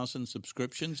 3,000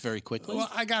 subscriptions very quickly?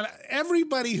 Well, I got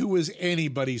everybody who was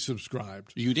anybody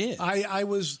subscribed. You did? I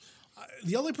was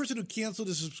the only person who canceled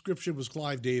his subscription was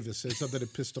Clive Davis. Said something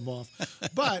that pissed him off.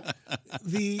 But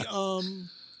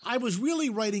I was really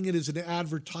writing it as an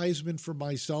advertisement for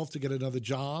myself to get another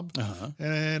job.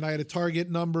 And I had a target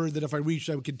number that if I reached,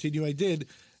 I would continue. I did,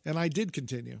 and I did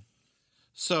continue.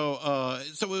 So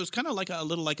it was kind of like a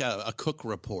little like a cook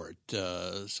report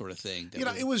sort of thing.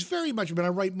 It was very much, but I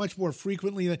write much more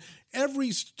frequently.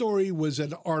 Every story was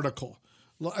an article.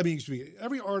 I mean,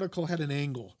 every article had an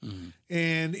angle,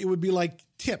 and it would be like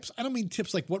tips. I don't mean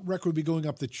tips like what record would be going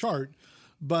up the chart,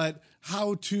 but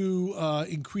how to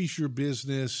increase your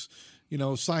business,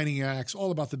 signing acts,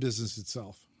 all about the business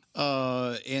itself.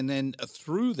 And then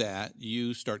through that,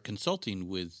 you start consulting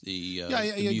with the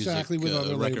music, exactly, with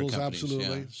other labels, companies.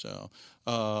 absolutely. Yeah. So,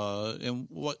 and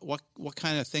what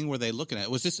kind of thing were they looking at?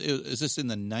 Is this in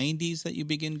the 90s that you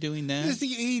begin doing that? It's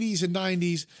the 80s and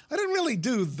 90s. I didn't really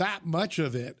do that much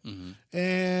of it,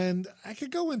 and I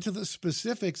could go into the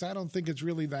specifics. I don't think it's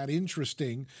really that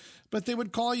interesting. But they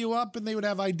would call you up and they would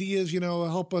have ideas,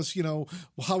 help us,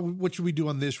 what should we do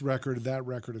on this record, that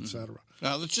record, et cetera.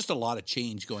 There's just a lot of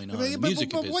change going on in the music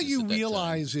business. But what you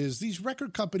realize is these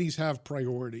record companies have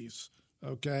priorities,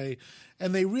 okay?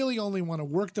 And they really only want to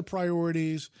work the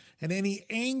priorities and any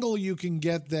angle you can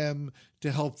get them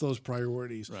to help those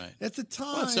priorities. Right. At the time...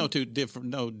 Well, it's no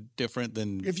different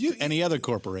than any other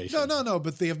corporation. No,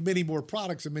 but they have many more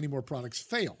products and many more products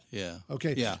fail. Yeah.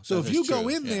 Okay? Yeah, so if you go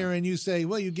in there and you say,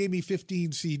 well, you gave me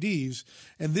 15 CDs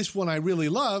and this one I really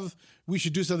love, we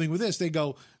should do something with this. They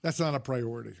go, that's not a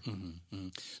priority.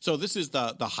 So this is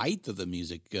the height of the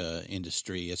music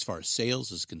industry as far as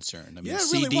sales is concerned. I mean, it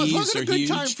really CDs was. It wasn't a good huge.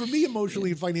 time for me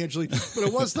emotionally and financially, but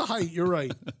it was the height. You're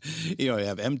right. You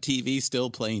have MTV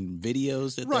still playing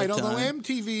videos at that time. Although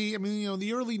MTV, in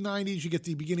the early 90s, you get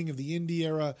the beginning of the indie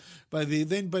era. But the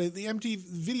MTV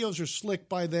videos are slick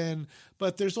by then,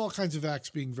 but there's all kinds of acts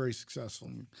being very successful.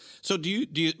 So do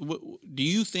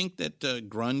you think that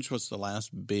grunge was the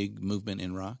last big movement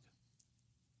in rock?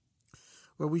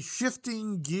 Are we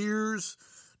shifting gears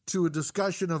to a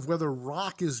discussion of whether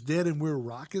rock is dead and where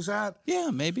rock is at?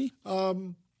 Yeah, maybe.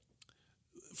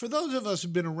 For those of us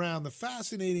who've been around, the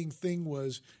fascinating thing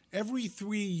was every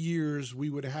 3 years we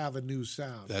would have a new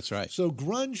sound. That's right. So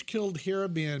grunge killed hair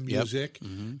band music,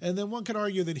 and then one could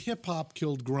argue that hip-hop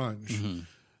killed grunge.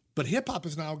 But hip-hop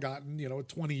has now gotten, a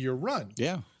 20-year run.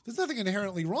 Yeah. There's nothing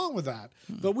inherently wrong with that.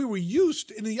 But we were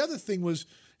used, and the other thing was,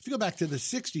 if you go back to the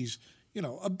 60s,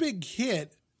 a big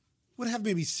hit would have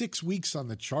maybe 6 weeks on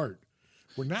the chart,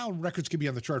 where now records can be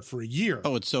on the chart for a year.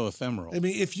 Oh, it's so ephemeral. I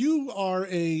mean, if you are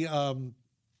an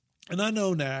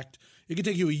unknown act, it can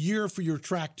take you a year for your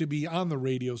track to be on the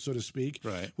radio, so to speak.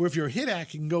 Right. Where if you're a hit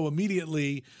act, you can go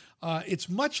immediately. It's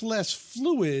much less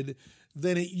fluid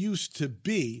than it used to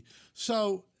be.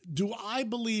 So do I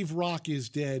believe rock is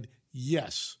dead?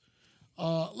 Yes.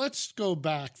 Let's go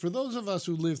back. For those of us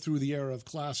who lived through the era of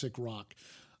classic rock,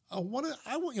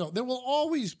 there will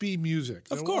always be music.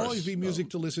 There will always be music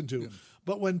to listen to. Yeah.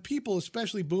 But when people,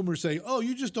 especially boomers, say, oh,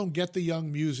 you just don't get the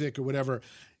young music or whatever,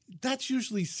 that's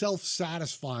usually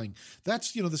self-satisfying.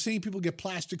 That's, the same people get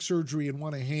plastic surgery and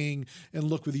want to hang and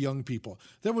look with the young people.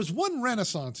 There was one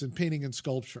renaissance in painting and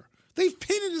sculpture. They've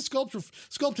painted and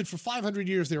sculpted for 500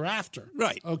 years thereafter.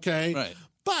 Right. Okay? Right.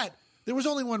 But there was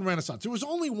only one renaissance. There was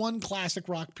only one classic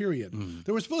rock period.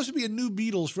 There was supposed to be a new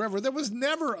Beatles forever. There was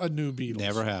never a new Beatles.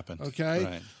 Never happened. Okay?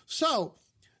 Right. So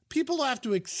people have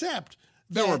to accept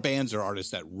there were bands or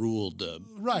artists that ruled a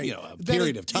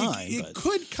period of time. It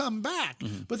could come back,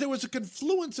 but there was a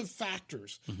confluence of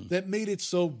factors that made it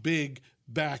so big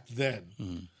back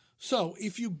then. So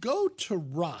if you go to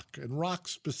rock, and rock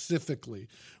specifically,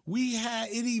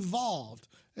 it evolved,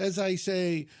 as I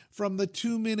say, from the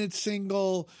 2-minute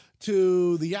single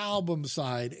to the album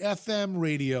side, FM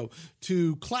radio,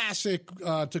 to classic,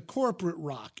 to corporate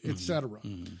rock, etc.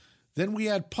 Then we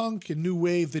had punk and new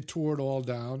wave that tore it all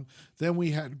down. Then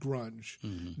we had grunge.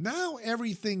 Now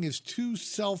everything is too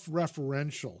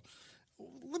self-referential.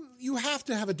 You have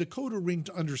to have a decoder ring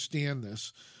to understand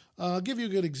this. I'll give you a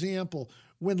good example.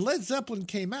 When Led Zeppelin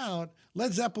came out,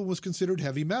 Led Zeppelin was considered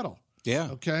heavy metal.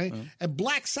 Yeah. Okay? And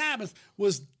Black Sabbath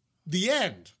was the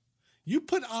end. You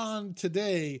put on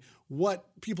today what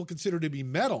people consider to be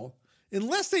metal,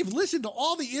 unless they've listened to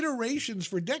all the iterations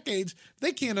for decades,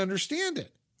 they can't understand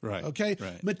it. Right. Okay?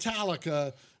 Right.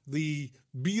 Metallica, the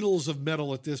Beatles of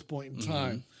metal at this point in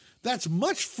time. That's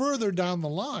much further down the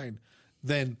line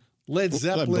than Led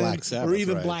Zeppelin Black Sabbath, or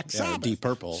even Black Sabbath. Deep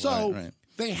Purple. So right.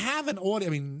 they have an audience.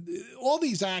 I mean, all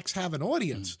these acts have an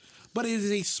audience, but it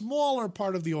is a smaller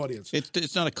part of the audience.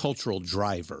 It's not a cultural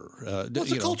driver.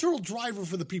 It's a cultural driver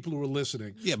for the people who are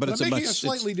listening. Yeah, but it's I'm a making much a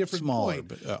slightly different smaller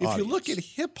point. audience. If you look at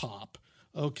hip hop,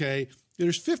 okay,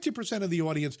 there's 50% of the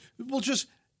audience will just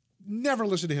never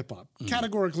listen to hip hop,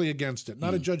 categorically against it,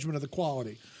 not a judgment of the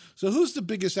quality. So who's the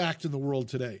biggest act in the world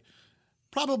today?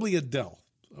 Probably Adele.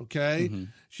 Okay.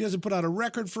 She hasn't put out a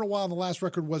record for a while. The last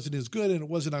record wasn't as good and it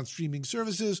wasn't on streaming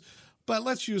services, but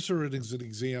let's use her as an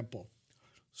example.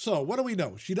 So what do we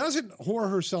know? She doesn't whore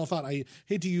herself out. I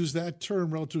hate to use that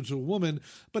term relative to a woman,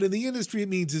 but in the industry, it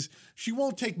means is she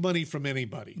won't take money from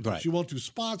anybody. Right. She won't do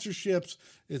sponsorships,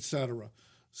 etc.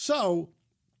 So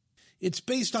it's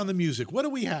based on the music. What do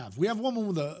we have? We have a woman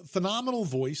with a phenomenal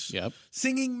voice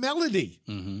singing melody.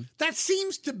 That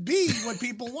seems to be what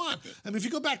people want. I mean, if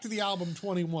you go back to the album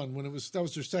 21, that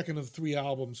was their second of 3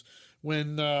 albums,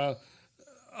 when I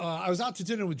was out to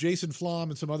dinner with Jason Flom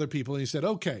and some other people, and he said,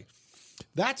 okay,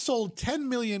 that sold 10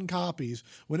 million copies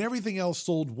when everything else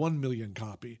sold 1 million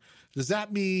copy. Does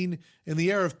that mean in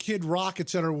the era of Kid Rock, et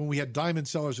cetera, when we had diamond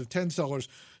sellers of 10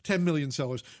 million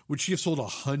sellers, would she have sold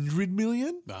 100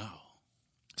 million? Wow.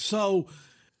 So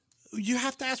you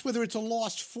have to ask whether it's a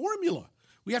lost formula.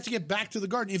 We have to get back to the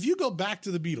garden. If you go back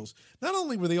to the Beatles, not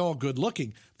only were they all good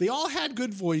looking, they all had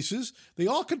good voices. They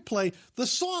all could play the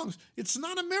songs. It's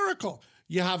not a miracle.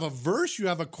 You have a verse, you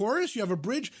have a chorus, you have a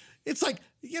bridge. It's like,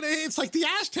 it's like the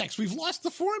Aztecs. We've lost the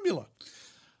formula.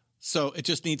 So it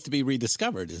just needs to be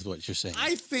rediscovered, is what you're saying.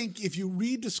 I think if you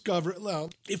rediscover it, well,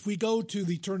 if we go to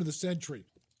the turn of the century,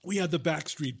 we had the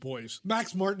Backstreet Boys.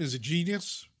 Max Martin is a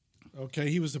genius. Okay,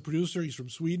 he was the producer. He's from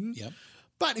Sweden. Yep.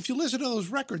 But if you listen to those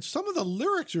records, some of the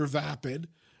lyrics are vapid.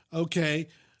 Okay,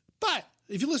 but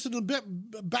if you listen to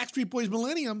Backstreet Boys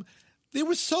Millennium, they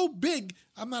were so big.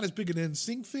 I'm not as big an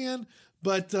NSYNC fan,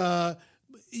 but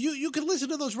you could listen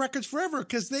to those records forever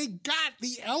because they got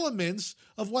the elements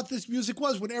of what this music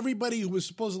was when everybody who was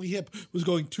supposedly hip was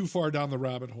going too far down the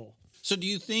rabbit hole. So do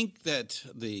you think that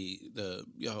we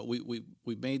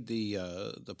made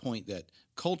the point that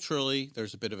culturally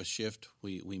there's a bit of a shift?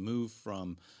 We move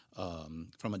from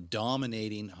a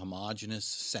dominating homogenous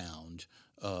sound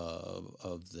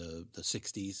of the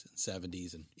 60s and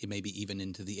 70s and maybe even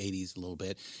into the 80s a little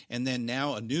bit, and then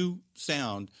now a new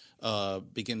sound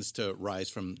begins to rise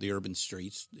from the urban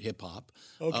streets, hip hop,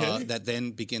 that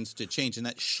then begins to change, and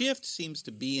that shift seems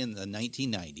to be in the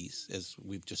 1990s, as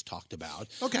we've just talked about.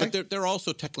 Okay, but there are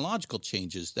also technological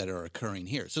changes that are occurring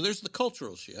here. So there's the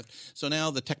cultural shift. So now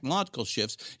the technological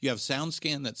shifts. You have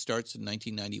SoundScan that starts in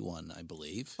 1991, I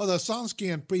believe. Oh, the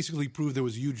SoundScan basically proved there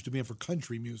was a huge demand for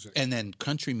country music, and then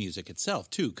country music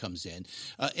itself too comes in,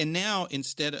 and now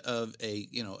instead of a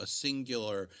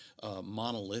singular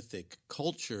monolithic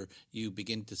culture, you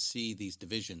begin to see these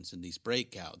divisions and these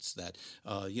breakouts that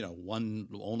one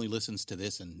only listens to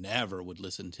this and never would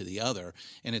listen to the other,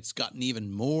 and it's gotten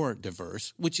even more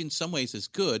diverse, which in some ways is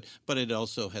good, but it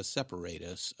also has separated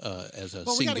us as a singular culture.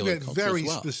 Well, we got to get very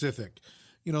specific.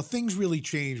 Things really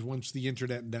changed once the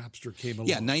internet and Napster came along.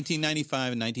 Yeah,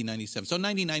 1995 and 1997. So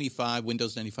 1995,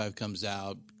 Windows 95 comes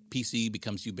out, PC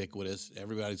becomes ubiquitous,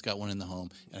 everybody's got one in the home,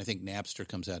 and I think Napster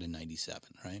comes out in 97,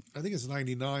 right? I think it's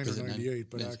 99 or 98,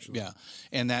 but actually. Yeah,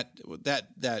 and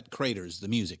that craters the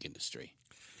music industry.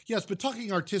 Yes, but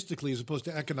talking artistically as opposed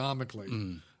to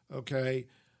economically, okay,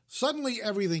 suddenly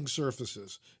everything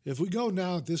surfaces. If we go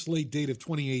now at this late date of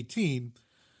 2018,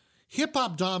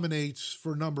 hip-hop dominates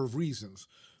for a number of reasons.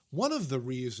 One of the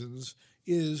reasons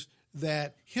is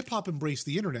that hip-hop embraced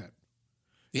the internet.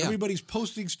 Yeah. Everybody's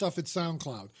posting stuff at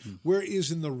SoundCloud.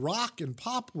 Whereas in the rock and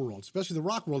pop world, especially the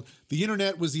rock world, the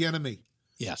internet was the enemy.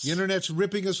 Yes. The internet's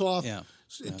ripping us off. Yeah.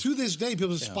 To this day,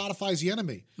 people say Spotify's the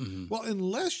enemy. Well,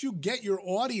 unless you get your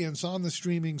audience on the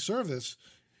streaming service,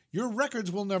 your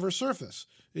records will never surface.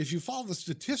 If you follow the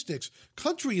statistics,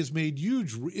 country has made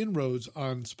huge inroads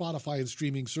on Spotify and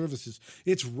streaming services.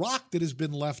 It's rock that has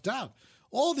been left out.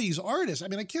 All these artists, I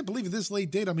mean, I can't believe at this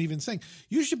late date I'm even saying,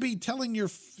 you should be telling your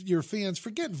fans,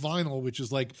 forget vinyl, which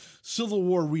is like Civil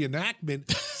War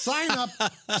reenactment, sign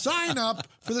up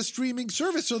for the streaming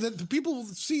service so that the people will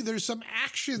see there's some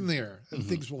action there and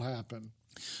things will happen.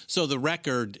 So the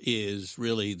record is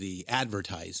really the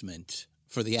advertisement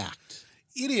for the act.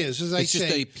 It is, as I say. It's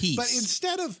just a piece. But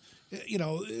instead of,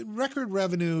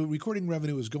 recording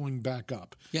revenue is going back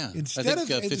up. Yeah. Instead of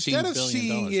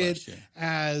seeing it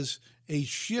as a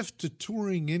shift to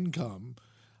touring income,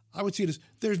 I would see it as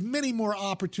there's many more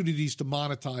opportunities to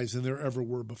monetize than there ever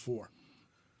were before.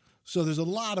 So there's a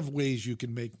lot of ways you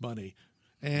can make money.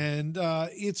 And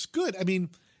it's good. I mean,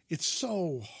 it's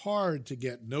so hard to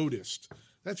get noticed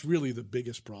That's really the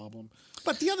biggest problem.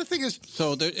 But the other thing is...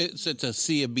 So it's a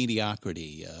sea of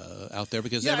mediocrity out there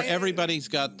because everybody's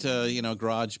got,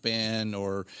 GarageBand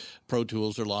or Pro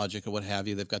Tools or Logic or what have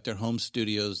you. They've got their home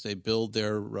studios. They build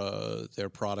their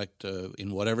product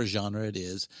in whatever genre it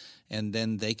is, and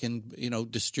then they can,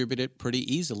 distribute it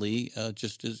pretty easily,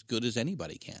 just as good as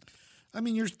anybody can. I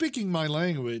mean, you're speaking my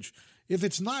language. If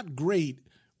it's not great,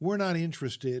 we're not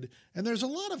interested. And there's a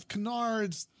lot of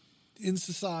canards in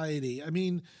society. I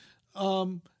mean,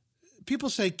 people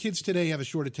say kids today have a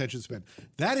short attention span.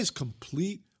 That is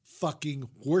complete fucking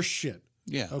horseshit.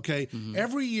 Yeah. Okay? Mm-hmm.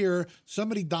 Every year,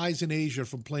 somebody dies in Asia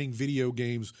from playing video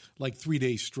games like 3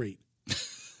 days straight.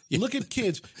 Yeah. Look at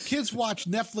kids. Kids watch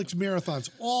Netflix marathons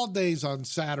all days on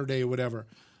Saturday or whatever.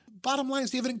 Bottom line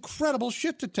is they have an incredible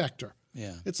shit detector.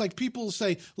 Yeah. It's like people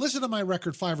say, listen to my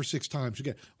record 5 or 6 times. You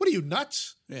get, what are you,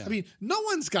 nuts? Yeah. I mean, no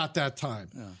one's got that time.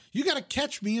 Yeah. You got to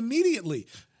catch me immediately.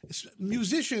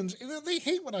 Musicians, they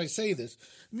hate when I say this.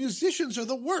 Musicians are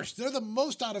the worst. They're the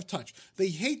most out of touch. They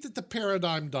hate that the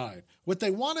paradigm died. What they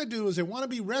want to do is they want to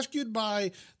be rescued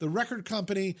by the record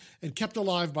company and kept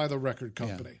alive by the record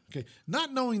company. Yeah. Okay,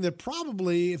 not knowing that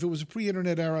probably if it was a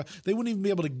pre-internet era, they wouldn't even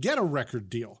be able to get a record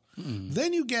deal. Mm-hmm.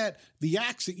 Then you get the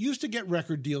acts that used to get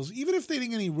record deals. Even if they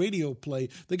didn't get any radio play,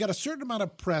 they got a certain amount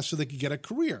of press so they could get a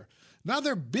career. Now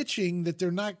they're bitching that they're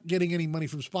not getting any money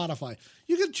from Spotify.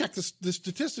 You can check the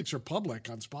statistics are public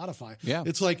on Spotify. Yeah.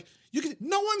 It's like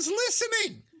no one's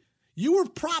listening. You were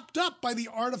propped up by the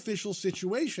artificial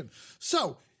situation.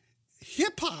 So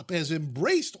hip-hop has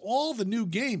embraced all the new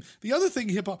game. The other thing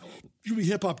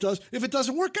hip-hop does, if it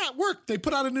doesn't work, they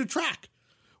put out a new track.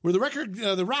 Where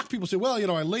the rock people say, well,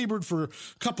 I labored for a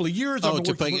couple of years.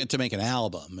 To make an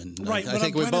album. And right. I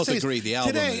think we both agree the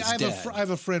album is dead. Today, I have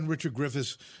a friend, Richard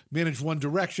Griffiths, managed One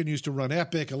Direction, used to run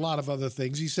Epic, a lot of other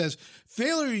things. He says,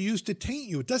 failure used to taint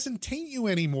you. It doesn't taint you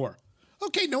anymore.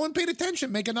 Okay, no one paid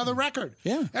attention. Make another record.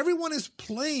 Yeah. Everyone is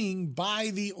playing by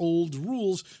the old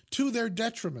rules to their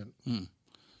detriment.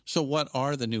 So what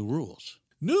are the new rules?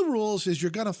 New rules is you're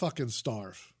going to fucking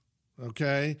starve.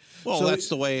 Okay. Well, so that's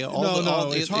the way.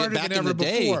 It's harder back than in ever the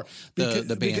day, before.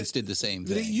 The bands did the same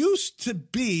thing. It used to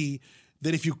be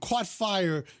that if you caught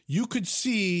fire, you could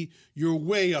see your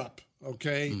way up.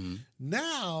 Okay. Mm-hmm.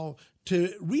 Now,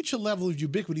 to reach a level of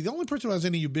ubiquity, the only person who has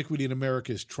any ubiquity in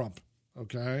America is Trump.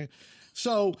 Okay.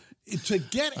 So to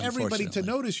get everybody to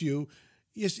notice you,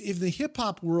 is in the hip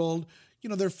hop world,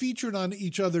 they're featured on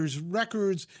each other's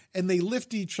records and they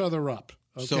lift each other up.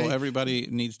 Okay. So everybody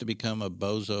needs to become a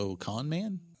bozo con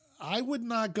man? I would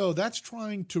not go. That's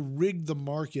trying to rig the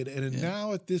market. And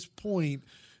now at this point,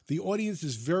 the audience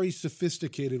is very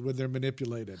sophisticated when they're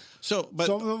manipulated. So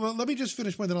let me just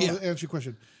finish, then I'll answer your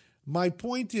question. My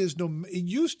point is, it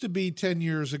used to be 10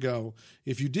 years ago,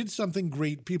 if you did something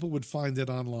great, people would find it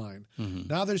online. Mm-hmm.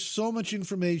 Now there's so much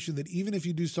information that even if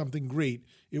you do something great,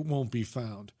 it won't be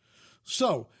found.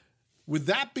 So with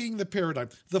that being the paradigm,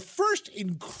 the first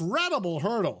incredible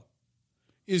hurdle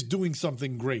is doing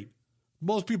something great.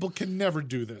 Most people can never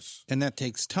do this. And that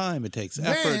takes time. It takes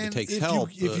effort. It takes help.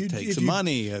 It takes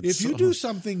money. If you do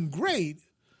something great,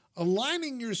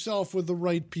 aligning yourself with the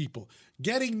right people,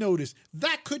 getting noticed,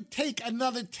 that could take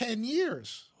another 10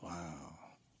 years.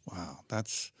 Wow.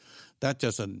 That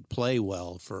doesn't play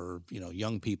well for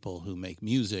young people who make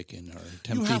music and are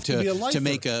attempting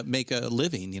to make a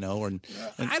living.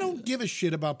 I don't give a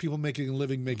shit about people making a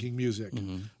living making music.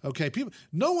 Mm-hmm. Okay, people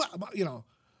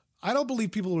I don't believe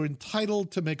people are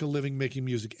entitled to make a living making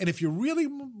music. And if you really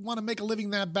want to make a living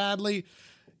that badly,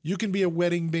 you can be a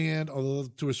wedding band, although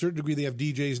to a certain degree they have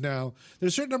DJs now.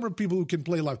 There's a certain number of people who can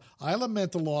play live. I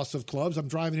lament the loss of clubs. I'm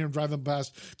driving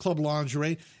past Club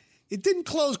Lingerie. It didn't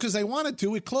close because they wanted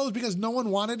to. It closed because no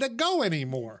one wanted to go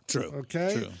anymore. True.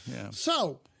 Okay? True, yeah.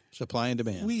 So supply and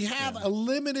demand. We have a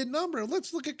limited number.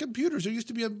 Let's look at computers. There used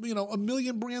to be a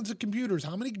million brands of computers.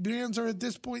 How many brands are at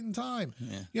this point in time?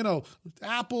 Yeah.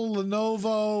 Apple,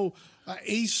 Lenovo,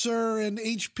 Acer, and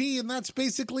HP, and that's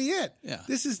basically it. Yeah.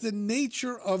 This is the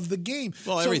nature of the game.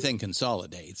 Well, everything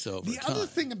consolidates over time. The other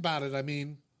thing about it, I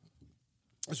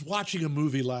was watching a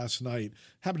movie last night,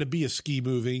 happened to be a ski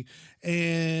movie,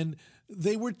 and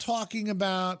they were talking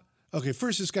about,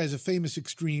 first this guy's a famous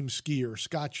extreme skier,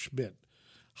 Scott Schmidt.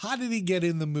 How did he get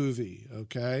in the movie?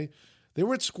 Okay. They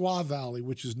were at Squaw Valley,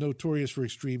 which is notorious for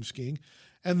extreme skiing.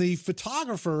 And the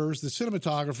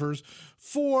cinematographers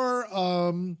for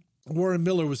Warren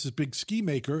Miller was this big ski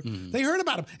maker. Mm. They heard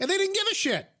about him and they didn't give a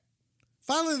shit.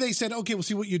 Finally, they said, okay, we'll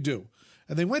see what you do.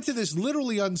 And they went to this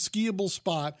literally unskiable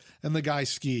spot and the guy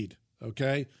skied.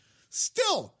 Okay.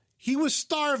 Still, he was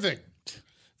starving.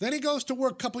 Then he goes to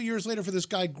work a couple of years later for this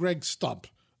guy, Greg Stump.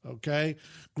 Okay?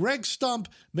 Greg Stump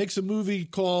makes a movie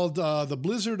called The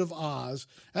Blizzard of Oz.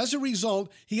 As a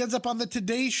result, he ends up on the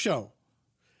Today Show.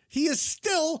 He is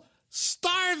still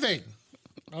starving.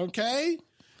 Okay?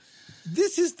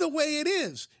 This is the way it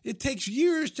is. It takes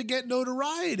years to get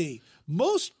notoriety.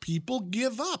 Most people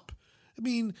give up. I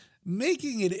mean,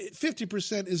 making it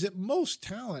 50% is at most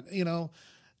talent. You know,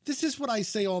 this is what I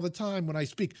say all the time when I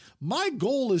speak. My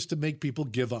goal is to make people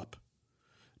give up.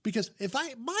 Because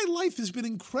my life has been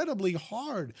incredibly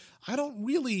hard. I don't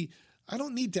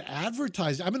need to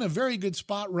advertise. I'm in a very good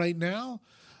spot right now,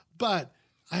 but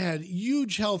I had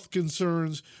huge health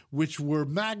concerns, which were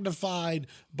magnified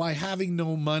by having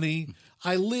no money.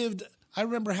 I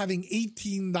remember having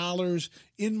 $18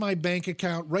 in my bank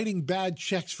account, writing bad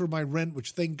checks for my rent,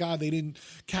 which thank God they didn't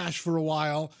cash for a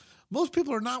while. Most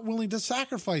people are not willing to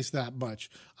sacrifice that much.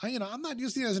 I'm not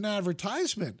using it as an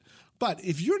advertisement. But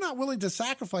if you're not willing to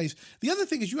sacrifice, the other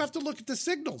thing is you have to look at the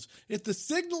signals. If the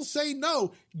signals say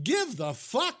no, give the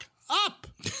fuck up.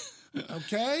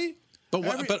 Okay?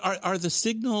 But are the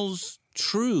signals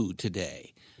true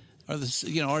today? Are the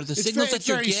signals that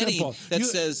you're getting simple.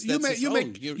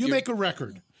 You make a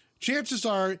record. Chances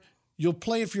are you'll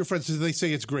play it for your friends if they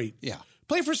say it's great. Yeah.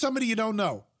 Play for somebody you don't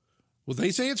know. Well, they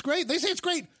say it's great. They say it's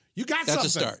great. You got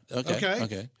That's something. That's a start.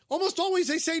 Okay. Almost always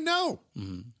they say no.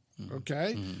 Mm-hmm.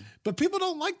 Okay. Mm-hmm. But people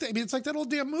don't like that. I mean, it's like that old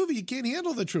damn movie. You can't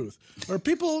handle the truth. Or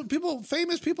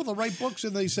famous people that write books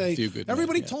and they say,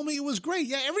 everybody told me it was great.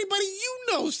 Yeah. Everybody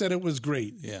said it was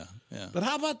great. Yeah. But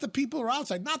how about the people who are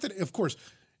outside? Not that, of course,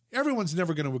 everyone's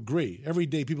never going to agree. Every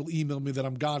day people email me that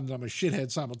I'm God and I'm a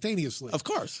shithead simultaneously. Of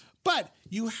course. But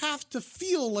you have to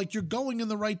feel like you're going in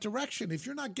the right direction. If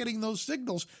you're not getting those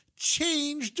signals,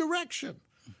 change direction.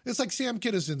 It's like Sam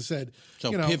Kinison said.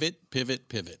 So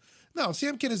pivot. No,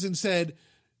 Sam Kinison said,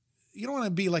 you don't want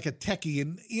to be like a techie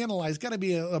and analyze. It's got to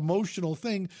be an emotional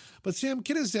thing. But Sam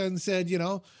Kinison said,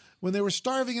 when they were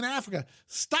starving in Africa,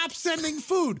 stop sending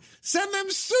food. Send them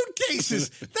suitcases.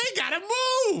 They got to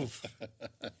move.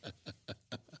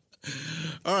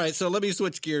 All right, so let me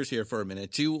switch gears here for a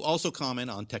minute to also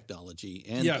comment on technology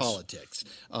and politics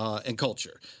and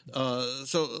culture.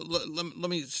 So let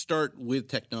me start with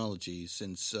technology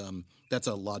since that's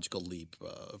a logical leap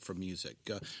from music.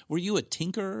 Were you a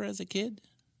tinkerer as a kid?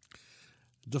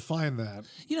 Define that.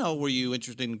 Were you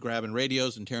interested in grabbing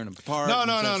radios and tearing them apart? No.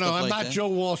 I'm not Joe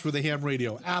Walsh with a ham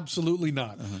radio. Absolutely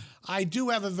not. Uh-huh. I do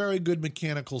have a very good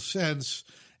mechanical sense,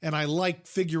 and I like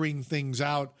figuring things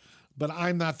out. But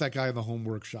I'm not that guy in the home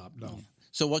workshop, no.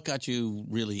 So what got you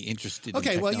really interested in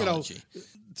technology? Well,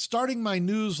 starting my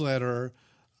newsletter,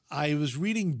 I was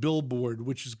reading Billboard,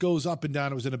 which goes up and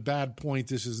down. It was in a bad point.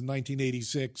 This is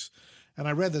 1986. And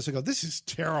I read this. I go, this is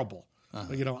terrible.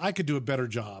 Uh-huh. I could do a better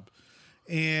job.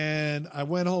 And I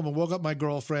went home and woke up my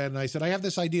girlfriend, and I said, I have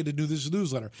this idea to do this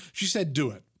newsletter. She said,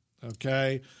 do it,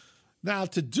 okay? Now,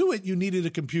 to do it, you needed a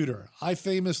computer. I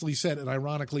famously said, and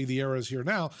ironically, the era is here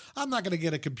now, I'm not going to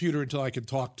get a computer until I can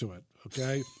talk to it,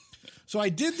 okay? So I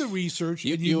did the research.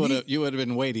 You would have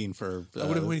been waiting for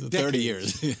 30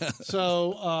 years. Yeah.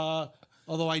 So,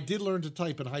 although I did learn to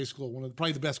type in high school,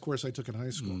 probably the best course I took in high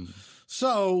school.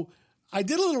 So I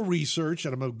did a little research,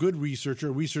 and I'm a good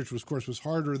researcher. Research, of course, was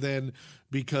harder then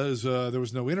because there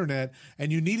was no internet,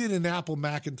 and you needed an Apple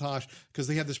Macintosh because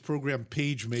they had this program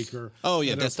PageMaker. Oh,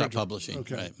 yeah, desktop publishing.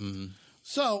 Okay. Right. Mm-hmm.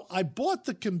 So I bought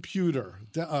the computer,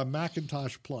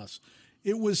 Macintosh Plus.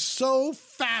 It was so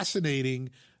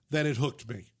fascinating that it hooked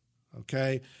me,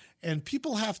 okay? And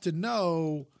people have to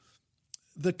know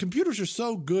the computers are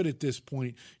so good at this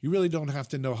point, you really don't have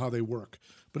to know how they work.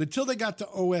 But until they got to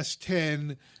OS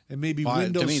 10 and maybe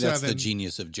Windows 7. To me, that's the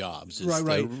genius of Jobs.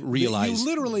 Right. Realize you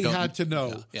literally had to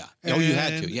know. Yeah. You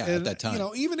had to, at that time.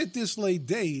 Even at this late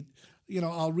date,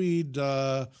 I'll read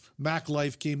Mac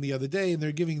Life came the other day, and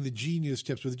they're giving the genius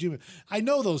tips with the genius. I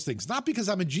know those things, not because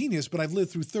I'm a genius, but I've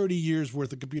lived through 30 years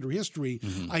worth of computer history.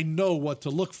 Mm-hmm. I know what to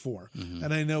look for,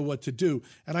 and I know what to do.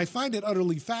 And I find it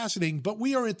utterly fascinating, but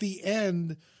we are at the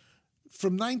end.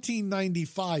 From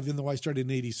 1995, even though I started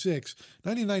in 86,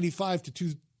 1995 to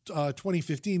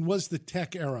 2015 was the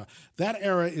tech era. That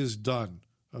era is done,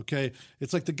 okay?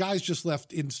 It's like the guys just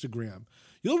left Instagram.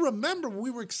 You'll remember when we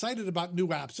were excited about new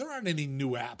apps. There aren't any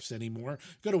new apps anymore.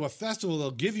 Go to a festival,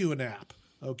 they'll give you an app,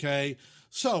 okay?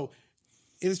 So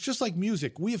it's just like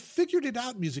music. We have figured it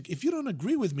out, music. If you don't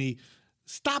agree with me,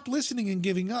 stop listening and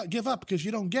give up because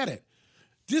you don't get it.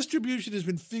 Distribution has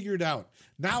been figured out.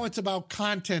 Now it's about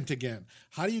content again.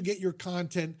 How do you get your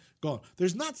content gone.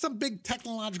 There's not some big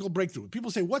technological breakthrough.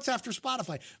 People say, what's after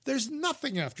Spotify? There's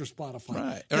nothing after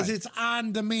Spotify because it's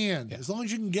on demand, as long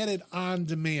as you can get it on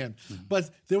demand. But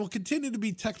there will continue to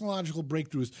be technological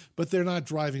breakthroughs, but they're not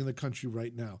driving the country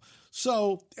right now.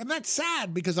 So, and that's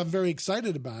sad because I'm very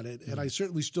excited about it, and I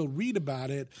certainly still read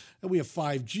about it. And we have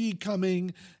 5G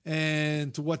coming,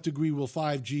 and to what degree will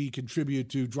 5G contribute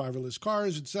to driverless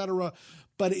cars, et cetera.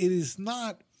 But it is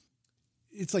not.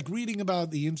 It's like reading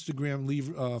about the Instagram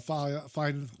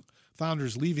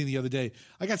founders leaving the other day.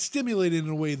 I got stimulated in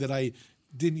a way that I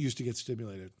didn't used to get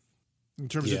stimulated in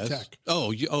terms of tech.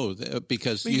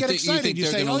 Because you think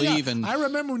they're going to leave. And I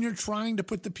remember when you're trying to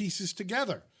put the pieces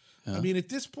together. I mean, at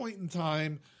this point in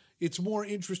time, it's more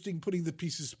interesting putting the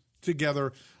pieces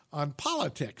together on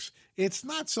politics. It's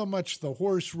not so much the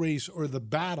horse race or the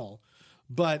battle,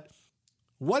 but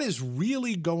what is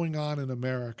really going on in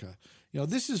America.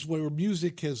 This is where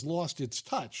music has lost its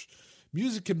touch.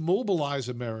 Music can mobilize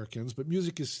Americans, but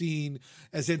music is seen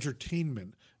as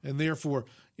entertainment. And therefore,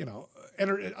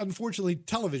 unfortunately,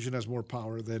 television has more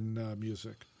power than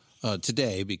music.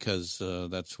 Today, because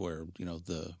that's where,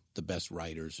 the best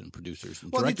writers and producers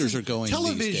and directors are going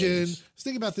television, these days. I was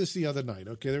thinking about this the other night,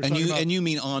 okay? And you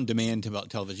mean on-demand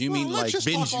television. You mean like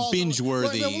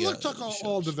binge-worthy let's talk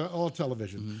all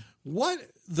television. What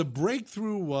the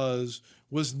breakthrough was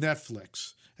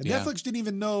Netflix. And Netflix didn't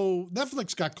even know.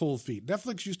 Netflix got cold feet.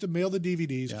 Netflix used to mail the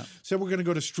DVDs, said we're going to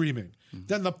go to streaming.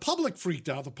 Then the public freaked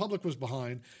out. The public was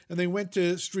behind, and they went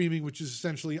to streaming, which is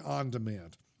essentially on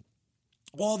demand.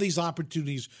 All these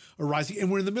opportunities are rising,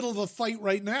 and we're in the middle of a fight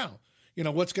right now.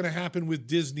 What's going to happen with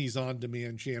Disney's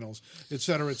on-demand channels, et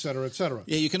cetera, et cetera, et cetera.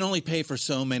 Yeah, you can only pay for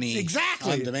so many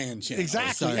on-demand channels.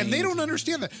 Exactly, and they don't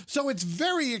understand that. So it's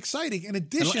very exciting. In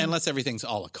addition... Unless everything's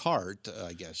a la carte,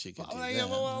 I guess you could do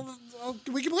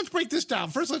that. Let's break this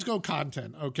down. First, let's go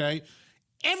content, okay?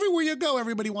 Everywhere you go,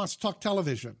 everybody wants to talk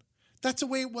television. That's the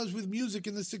way it was with music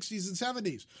in the 60s and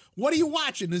 70s. What are you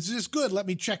watching? Is this good? Let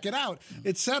me check it out,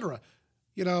 et cetera.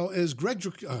 As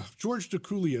George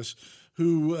DeCoulius,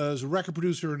 who is a record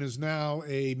producer and is now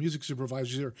a music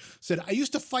supervisor, said, I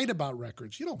used to fight about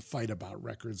records. You don't fight about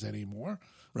records anymore,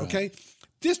 okay?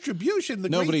 Distribution.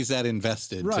 Nobody's that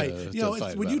invested. Right.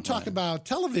 When you talk about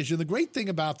television, the great thing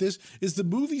about this is the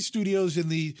movie studios and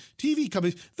the TV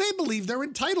companies, they believe they're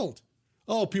entitled.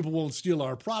 Oh, people won't steal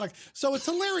our product. So it's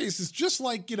hilarious. It's just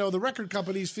like, the record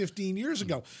companies 15 years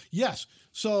ago. Yes.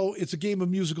 So it's a game of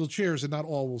musical chairs, and not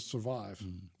all will survive.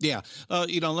 Yeah.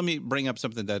 Let me bring up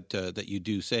something that you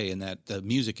do say, in that the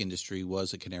music industry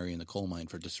was a canary in the coal mine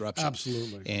for disruption.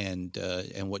 Absolutely. And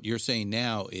what you're saying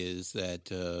now is that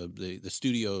the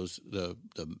studios, the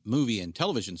movie and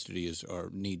television studios are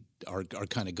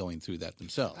kind of going through that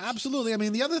themselves. Absolutely. I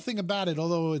mean, the other thing about it,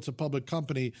 although it's a public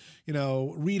company,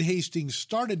 Reed Hastings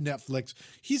started Netflix.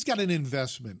 He's got an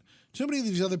investment. Too many of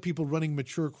these other people running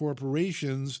mature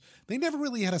corporations, they never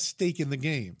really had a stake in the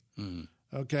game.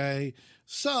 Okay?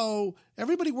 So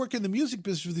everybody working in the music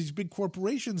business with these big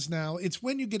corporations now, it's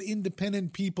when you get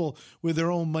independent people with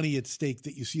their own money at stake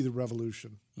that you see the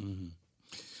revolution.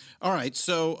 All right.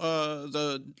 So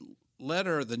the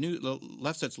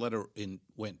Lefsetz letter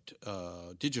went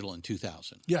digital in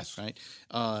 2000. Yes. Right.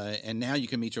 And now you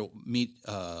can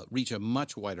reach a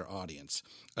much wider audience.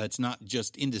 It's not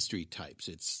just industry types.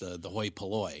 It's the hoi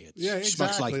polloi. It's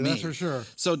schmucks like me. That's for sure.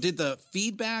 So did the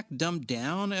feedback dumb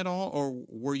down at all, or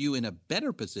were you in a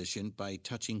better position by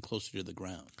touching closer to the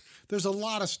ground? There's a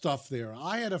lot of stuff there.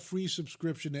 I had a free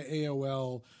subscription to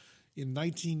AOL in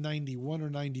 1991 or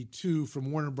 92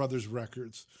 from Warner Brothers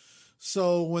Records.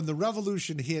 So when the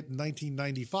revolution hit in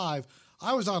 1995,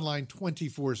 I was online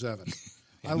 24/7.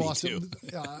 I lost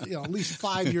at least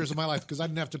 5 years of my life because I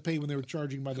didn't have to pay when they were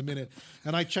charging by the minute,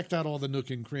 and I checked out all the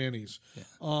nook and crannies.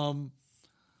 It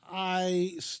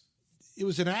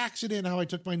was an accident how I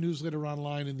took my newsletter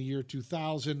online in the year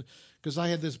 2000 because I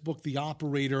had this book, The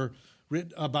Operator,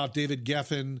 written about David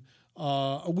Geffen.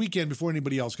 A weekend before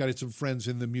anybody else got it, some friends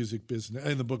in the music business,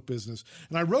 in the book business.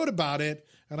 And I wrote about it,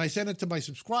 and I sent it to my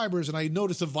subscribers, and I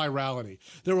noticed a virality.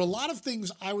 There were a lot of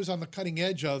things I was on the cutting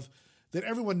edge of that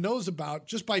everyone knows about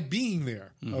just by being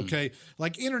there, okay?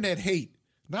 Like internet hate.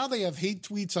 Now they have hate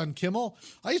tweets on Kimmel.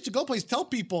 I used to go places, tell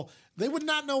people, they would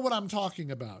not know what I'm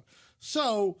talking about.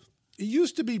 So it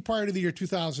used to be prior to the year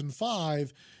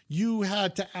 2005, you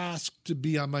had to ask to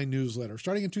be on my newsletter.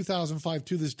 Starting in 2005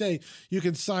 to this day, you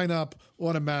can sign up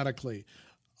automatically.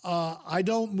 I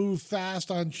don't move fast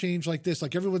on change like this.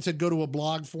 Like everyone said, go to a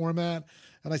blog format.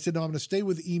 And I said, no, I'm going to stay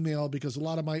with email because a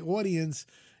lot of my audience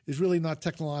is really not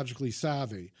technologically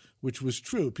savvy, which was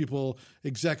true.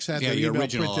 Execs had their your email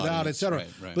original printed out, audience, et cetera.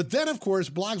 right. But then, of course,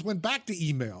 blogs went back to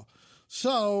email.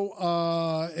 So,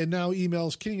 and now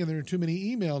email's king, and there are too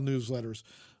many email newsletters.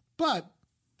 But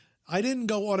I didn't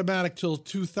go automatic till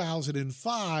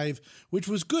 2005, which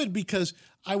was good because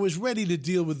I was ready to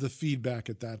deal with the feedback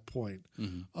at that point.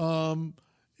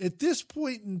 At this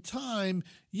point in time,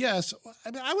 yes,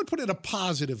 I mean, I would put it a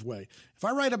positive way. If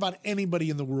I write about anybody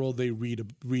in the world, they read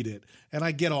it, and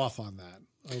I get off on that.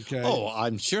 Okay. Oh,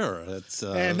 I'm sure. It's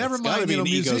and never mind, be an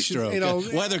ego musicians,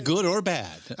 stroke, whether good or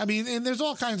bad. I mean, and there's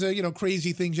all kinds of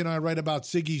crazy things. I write about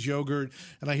Siggy's yogurt,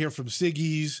 and I hear from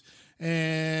Siggy's,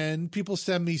 and people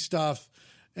send me stuff,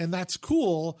 and that's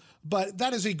cool. But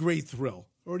that is a great thrill.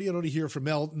 Or to hear from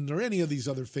Elton or any of these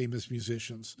other famous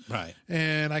musicians. Right.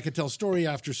 And I could tell story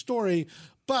after story,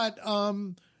 but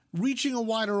reaching a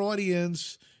wider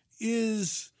audience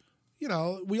is,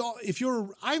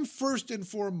 I'm first and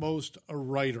foremost a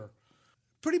writer.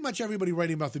 Pretty much everybody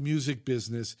writing about the music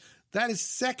business, that is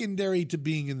secondary to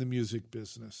being in the music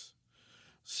business.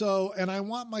 So, and I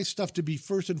want my stuff to be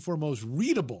first and foremost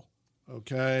readable,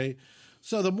 okay?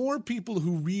 So the more people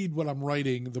who read what I'm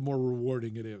writing, the more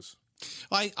rewarding it is.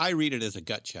 I read it as a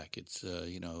gut check. It's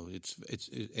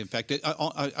in fact,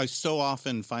 I so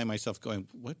often find myself going,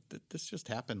 "What? This just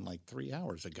happened like 3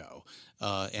 hours ago,"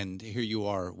 and here you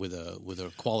are with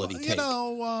a quality take.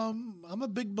 I'm a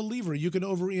big believer. You can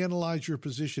overanalyze your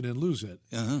position and lose it.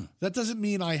 That doesn't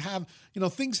mean I have.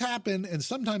 Things happen, and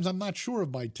sometimes I'm not sure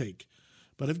of my take.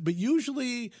 But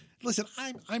usually, listen,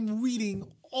 I'm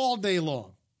reading all day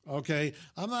long. Okay,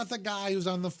 I'm not the guy who's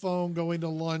on the phone going to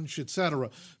lunch, etc.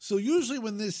 So usually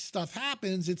when this stuff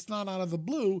happens, it's not out of the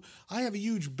blue. I have a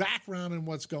huge background in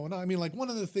what's going on. I mean, like one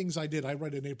of the things I did, I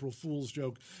write an April Fool's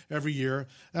joke every year,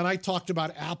 and I talked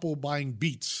about Apple buying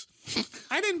Beats.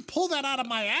 I didn't pull that out of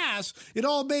my ass. It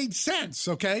all made sense,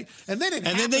 okay? And then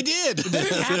they did. Then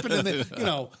it happened, and then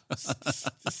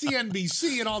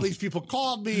CNBC and all these people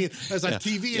called me as a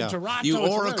TV in Toronto. You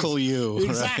oracle,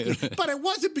 exactly. Right. But it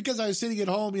wasn't because I was sitting at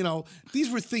home.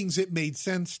 These were things that made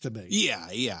sense to me. Yeah.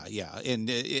 And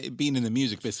being in the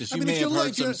music business, you may have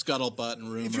heard some scuttlebutt and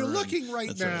rumor. If you're looking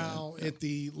right now at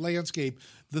the landscape,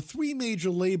 the three major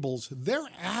labels, their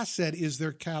asset is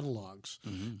their catalogs.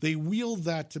 They wield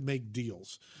that to make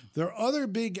deals. Their other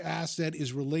big asset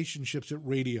is relationships at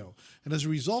radio. And as a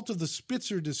result of the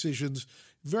Spitzer decisions,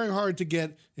 very hard to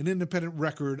get an independent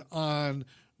record on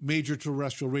major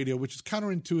terrestrial radio, which is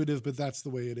counterintuitive, but that's the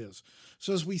way it is.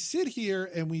 So as we sit here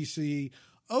and we see,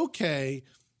 okay,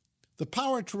 the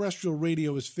power of terrestrial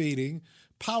radio is fading,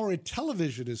 power of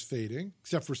television is fading,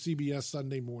 except for CBS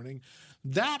Sunday morning.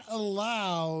 That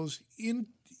allows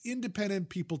independent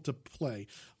people to play.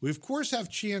 We, of course,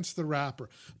 have Chance the Rapper,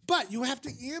 but you have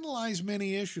to analyze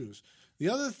many issues. The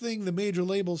other thing the major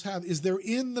labels have is they're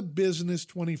in the business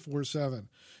 24/7.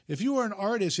 If you are an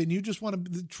artist and you just want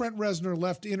to, Trent Reznor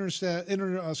left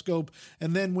Interscope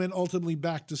and then went ultimately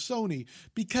back to Sony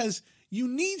because you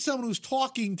need someone who's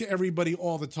talking to everybody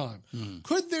all the time.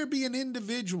 Could there be an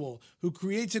individual who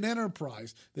creates an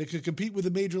enterprise that could compete with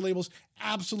the major labels?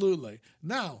 Absolutely.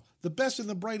 Now, the best and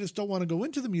the brightest don't want to go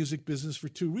into the music business for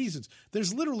two reasons.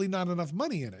 There's literally not enough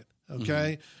money in it,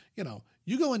 okay?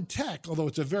 You go in tech, although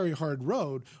it's a very hard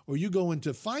road, or you go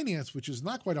into finance, which is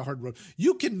not quite a hard road,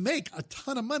 you can make a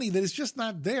ton of money that is just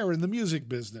not there in the music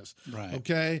business, right?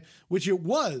 Okay? Which it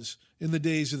was in the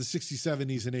days of the 60s,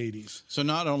 70s, and 80s. So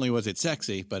not only was it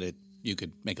sexy, but you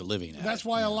could make a living at it. That's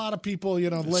why a lot of people,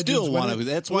 legends still want to.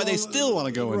 That's why they still want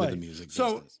to go into the music business.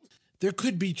 So there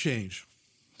could be change.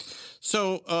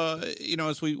 So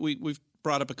as we've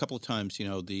brought up a couple of times,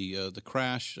 the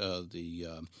crash,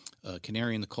 the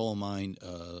canary in the coal mine,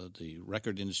 the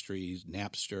record industry,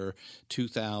 Napster,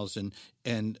 2000,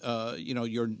 and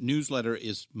your newsletter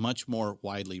is much more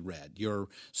widely read. You're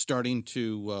starting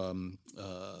to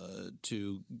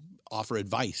offer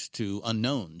advice to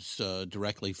unknowns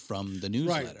directly from the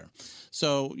newsletter. Right.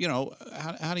 So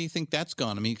how do you think that's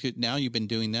gone? I mean, now you've been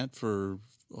doing that for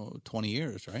 20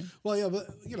 years, right? Well, yeah, but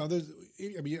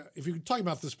if you're talking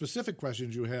about the specific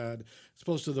questions you had, as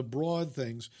opposed to the broad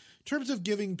things, in terms of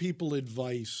giving people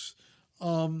advice,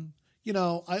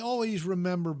 I always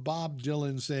remember Bob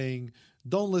Dylan saying,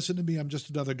 "Don't listen to me. I'm just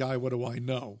another guy. What do I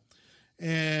know?"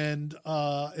 And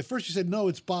at first you said, no,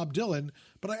 it's Bob Dylan,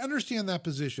 but I understand that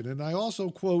position. And I also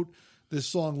quote this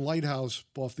song Lighthouse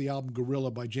off the album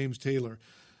Gorilla by James Taylor.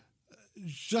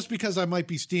 Just because I might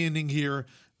be standing here,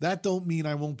 that don't mean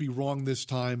I won't be wrong this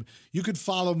time. You could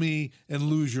follow me and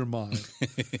lose your mind.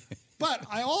 But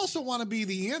I also want to be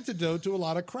the antidote to a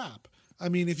lot of crap. I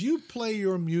mean, if you play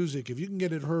your music, if you can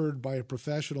get it heard by a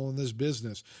professional in this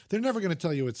business, they're never going to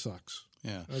tell you it sucks.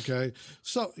 Yeah. Okay.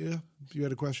 So, you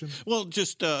had a question? Well,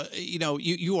 just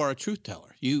you are a truth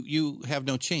teller. You have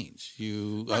no change.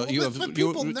 You're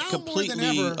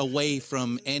completely away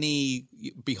from any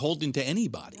beholden to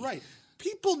anybody. Right.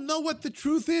 People know what the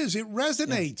truth is. It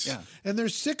resonates. Yeah. And they're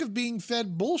sick of being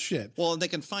fed bullshit. Well, they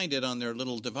can find it on their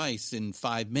little device in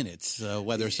 5 minutes,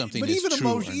 whether something is true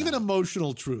or not. Even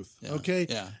emotional truth, okay?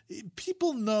 Yeah.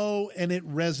 People know and it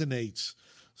resonates.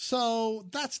 So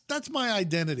that's my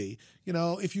identity.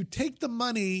 If you take the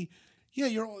money,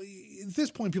 at this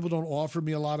point, people don't offer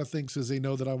me a lot of things because they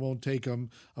know that I won't take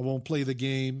them. I won't play the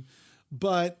game.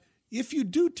 But if you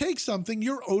do take something,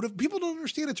 you're owed it. People don't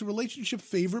understand it's a relationship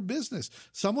favor business.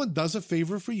 Someone does a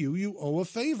favor for you, you owe a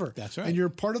favor. That's right. And you're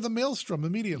part of the maelstrom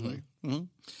immediately. Mm-hmm. Mm-hmm.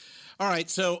 All right,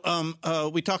 so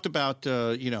we talked about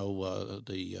the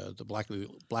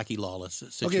Blackie Lawless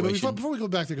situation. Okay, but before we go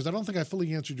back there, because I don't think I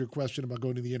fully answered your question about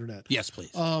going to the internet. Yes,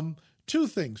 please. Two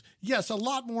things. Yes, a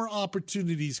lot more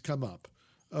opportunities come up.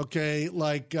 Okay,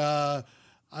 like I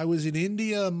was in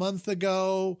India a month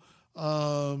ago.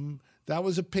 That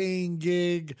was a paying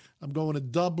gig. I'm going to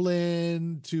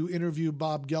Dublin to interview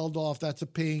Bob Geldof. That's a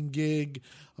paying gig.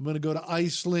 I'm going to go to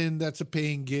Iceland. That's a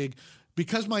paying gig.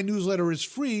 Because my newsletter is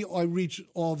free, I reach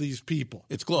all these people.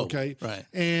 It's global. Okay? Right.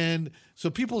 And so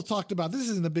people have talked about, this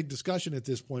isn't a big discussion at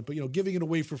this point, but, giving it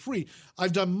away for free.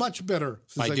 I've done much better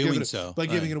since by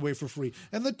giving it away for free.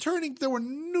 And there were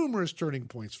numerous turning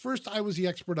points. First, I was the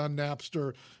expert on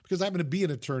Napster because I happen to be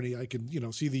an attorney. I can,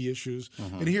 see the issues.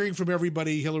 Mm-hmm. And hearing from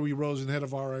everybody, Hillary Rosen, head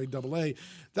of RIAA,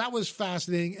 that was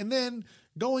fascinating. And then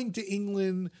going to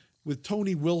England with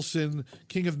Tony Wilson,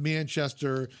 King of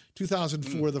Manchester,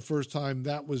 2004, the first time.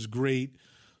 That was great.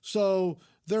 So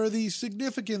there are these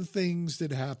significant things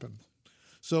that happen.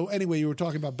 So anyway, you were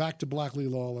talking about back to Blackie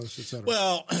Lawless, et cetera.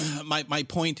 Well, my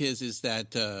point is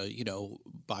that,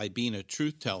 by being a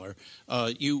truth teller,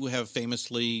 you have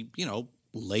famously,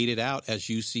 laid it out as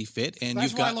you see fit, and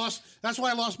that's why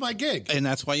I lost my gig, and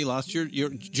that's why you lost your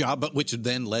job, but which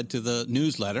then led to the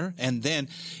newsletter, and then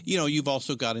you've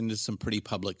also got into some pretty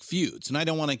public feuds, and I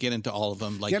don't want to get into all of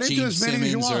them, like Gene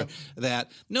Simmons or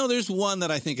that. No, there's one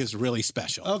that I think is really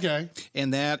special. Okay,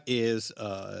 and that is,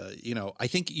 I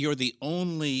think you're the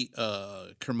only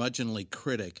curmudgeonly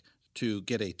critic to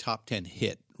get a top 10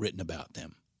 hit written about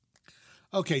them.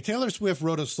 Okay, Taylor Swift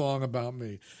wrote a song about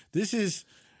me. This is.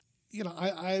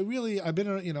 I've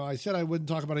been, I said I wouldn't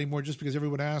talk about it anymore just because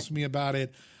everyone asked me about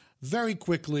it. Very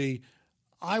quickly,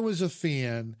 I was a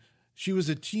fan. She was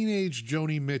a teenage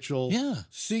Joni Mitchell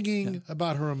singing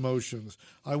about her emotions.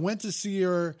 I went to see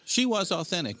her. She was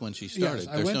authentic when she started. Yes,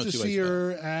 I went to see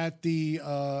her at the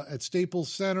at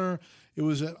Staples Center. It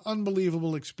was an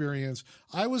unbelievable experience.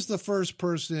 I was the first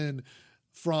person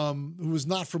who was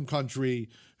not from country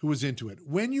who was into it.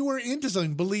 When you are into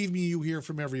something, believe me, you hear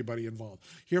from everybody involved.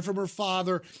 Hear from her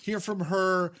father, hear from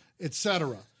her,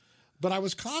 etc. But I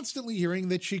was constantly hearing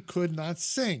that she could not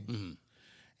sing.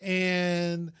 Mm-hmm.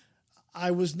 And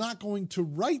I was not going to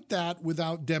write that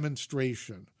without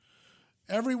demonstration.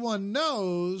 Everyone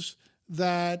knows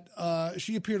that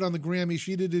she appeared on the Grammy.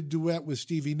 She did a duet with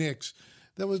Stevie Nicks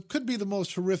that could be the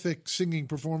most horrific singing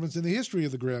performance in the history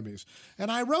of the Grammys.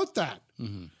 And I wrote that.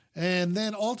 Mm-hmm. And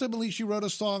then ultimately she wrote a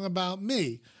song about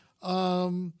me.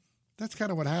 That's kind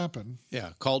of what happened. Yeah,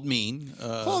 called Mean.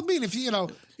 Called Mean. It's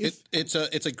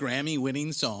a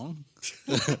Grammy-winning song.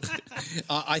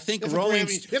 I think if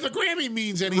a Grammy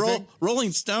means anything,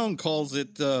 Rolling Stone calls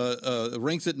it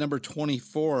ranks it number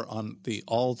 24 on the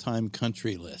all-time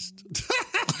country list.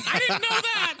 I didn't know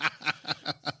that.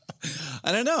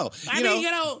 I don't know.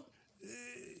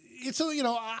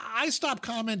 I stopped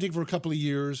commenting for a couple of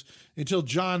years until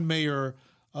John Mayer.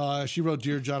 She wrote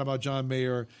Dear John about John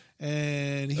Mayer,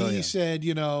 and he said,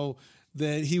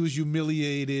 that he was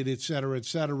humiliated, et cetera, et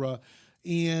cetera.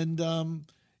 And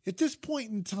at this point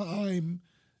in time,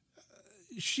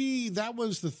 that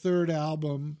was the third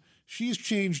album. She's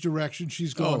changed direction.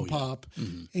 She's gone pop.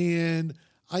 Mm-hmm. And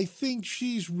I think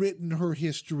she's written her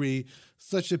history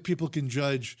such that people can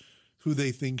judge who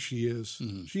they think she is.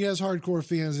 Mm-hmm. She has hardcore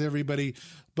fans, everybody,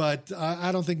 but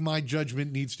I don't think my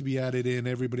judgment needs to be added in.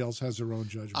 Everybody else has their own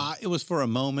judgment. It was for a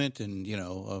moment, and,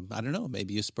 I don't know,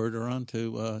 maybe you spurred her on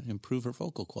to improve her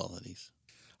vocal qualities.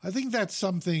 I think that's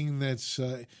something that's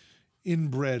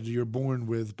inbred, you're born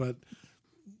with, but,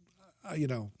 I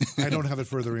don't have a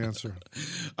further answer.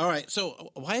 All right,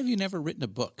 so why have you never written a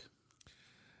book?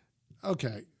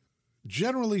 Okay.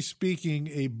 Generally speaking,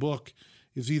 a book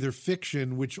is either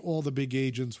fiction, which all the big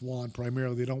agents want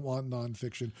primarily. They don't want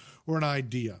nonfiction, or an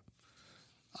idea.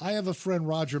 I have a friend,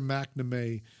 Roger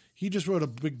McNamee. He just wrote a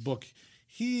big book.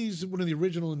 He's one of the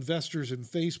original investors in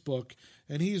Facebook,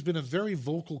 and he's been a very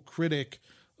vocal critic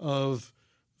of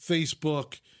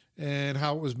Facebook and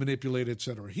how it was manipulated, et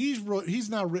cetera. He's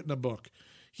now written a book.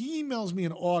 He emails me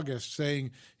in August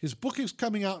saying his book is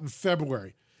coming out in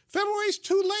February. February's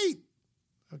too late,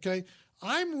 okay?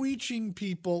 I'm reaching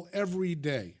people every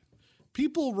day.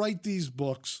 People write these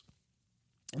books.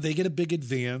 They get a big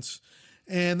advance,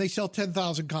 and they sell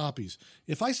 10,000 copies.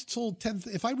 If I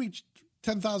reached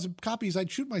 10,000 copies,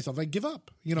 I'd shoot myself. I'd give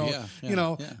up, Yeah.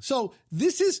 So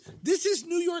this is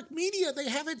New York media. They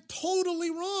have it totally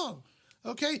wrong.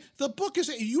 Okay, the book is,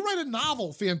 you write a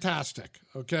novel, fantastic.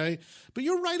 Okay, but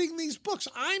you're writing these books.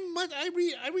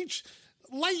 I reach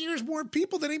light years more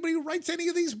people than anybody who writes any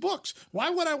of these books. Why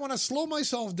would I want to slow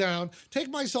myself down, take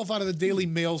myself out of the daily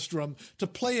maelstrom to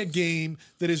play a game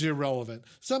that is irrelevant?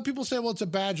 Some people say, well, it's a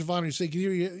badge of honor. You say,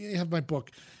 here, you have my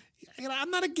book. I'm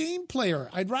not a game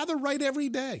player. I'd rather write every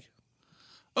day.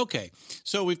 Okay,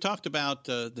 so we've talked about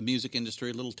the music industry,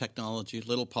 a little technology, a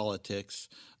little politics.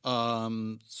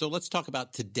 So let's talk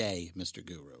about today, Mr.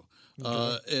 Guru.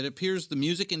 Okay. It appears the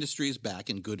music industry is back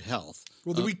in good health.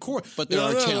 Well, but there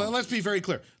are challenges. Let's be very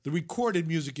clear. The recorded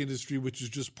music industry, which is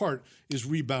just part, is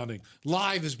rebounding.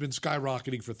 Live has been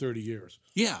skyrocketing for 30 years.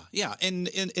 Yeah. And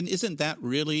isn't that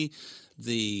really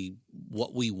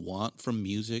what we want from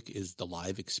music is the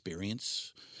live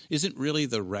experience? Isn't really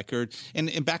the record,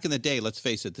 and back in the day, let's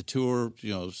face it, the tour,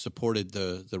 supported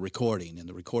the recording, and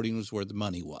the recording was where the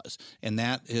money was, and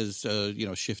that has,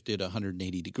 shifted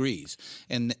 180 degrees.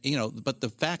 And, but the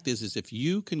fact is if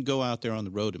you can go out there on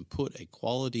the road and put a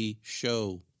quality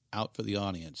show out for the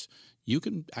audience, you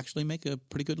can actually make a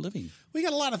pretty good living. We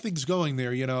got a lot of things going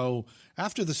there.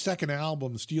 After the second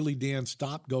album, Steely Dan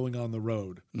stopped going on the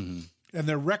road, and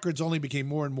their records only became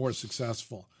more and more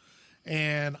successful.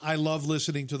 And I love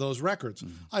listening to those records.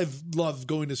 I've loved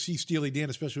going to see Steely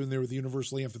Dan, especially when they were at the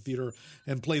Universal Amphitheater,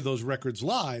 and play those records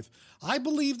live. I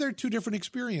believe they're two different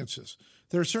experiences.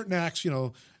 There are certain acts,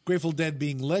 Grateful Dead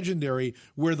being legendary,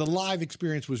 where the live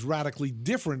experience was radically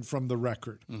different from the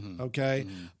record, okay?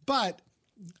 But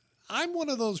I'm one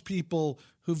of those people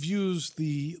who views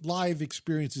the live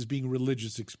experience as being a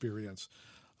religious experience.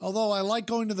 Although I like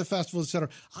going to the festival, et cetera,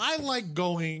 I like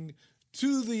going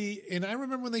and I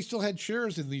remember when they still had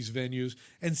chairs in these venues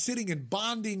and sitting and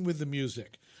bonding with the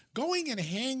music. Going and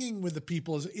hanging with the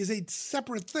people is a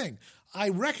separate thing. I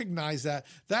recognize that.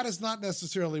 That is not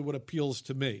necessarily what appeals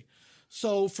to me.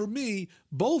 So for me,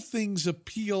 both things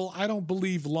appeal. I don't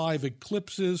believe live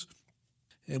eclipses,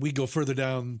 and we go further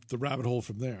down the rabbit hole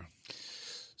from there.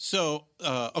 So,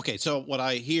 so what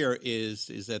I hear is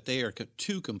that they are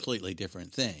two completely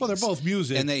different things. Well, they're both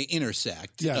music. And they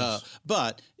intersect. Yes.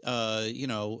 But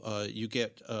you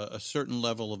get a certain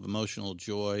level of emotional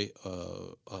joy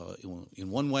in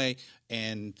one way,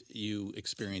 and you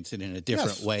experience it in a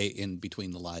different way in between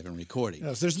the live and recording.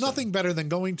 Yes, there's nothing better than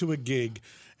going to a gig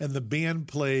and the band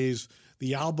plays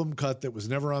the album cut that was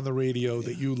never on the radio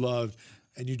that you loved,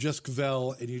 and you just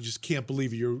kvel, and you just can't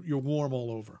believe it. You're warm all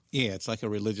over. Yeah, it's like a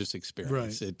religious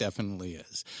experience. Right. It definitely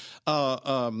is.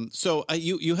 So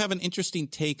you have an interesting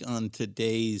take on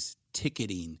today's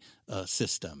ticketing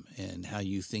system and how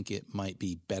you think it might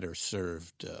be better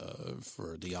served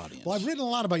for the audience. Well, I've written a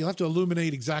lot about it. You'll have to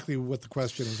illuminate exactly what the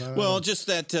question is. Just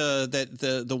that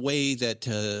the way that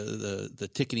the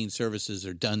ticketing services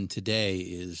are done today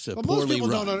is poorly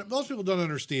run. Most people don't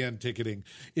understand ticketing.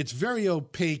 It's very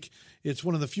opaque. It's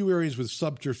one of the few areas with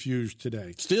subterfuge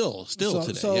today. Still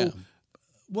today. So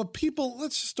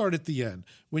let's start at the end.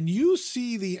 When you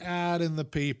see the ad in the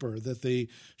paper that the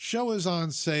show is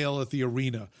on sale at the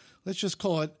arena, let's just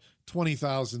call it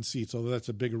 20,000 seats, although that's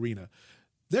a big arena.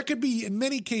 There could be, in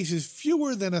many cases,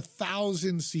 fewer than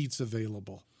 1,000 seats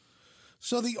available.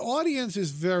 So the audience is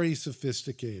very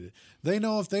sophisticated. They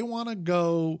know if they want to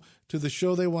go to the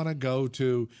show they want to go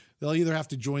to, they'll either have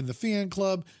to join the fan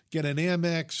club, get an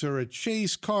Amex or a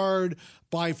Chase card,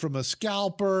 buy from a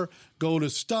scalper, go to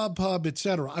StubHub,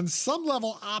 etc. On some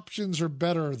level, options are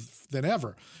better than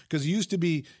ever, because it used to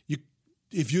be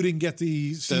if you didn't get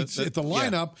the seats at the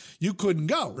lineup, you couldn't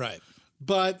go. Right.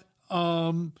 But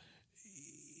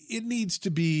it needs to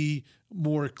be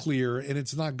more clear, and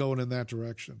it's not going in that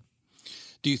direction.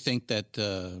 Do you think that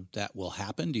that will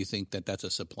happen? Do you think that that's a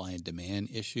supply and demand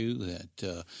issue, that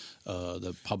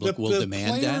the public will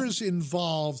demand that? The players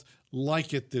involved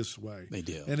like it this way. They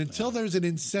do. And until there's an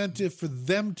incentive for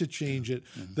them to change it,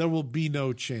 there will be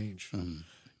no change.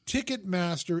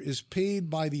 Ticketmaster is paid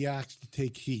by the acts to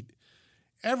take heat.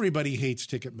 Everybody hates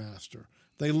Ticketmaster.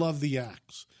 They love the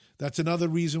acts. That's another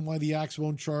reason why the acts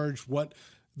won't charge what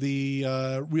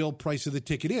the real price of the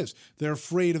ticket is. They're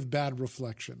afraid of bad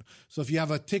reflection. So if you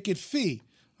have a ticket fee,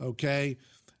 okay,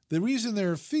 the reason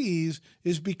there are fees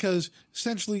is because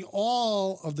essentially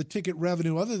all of the ticket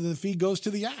revenue other than the fee goes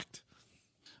to the act.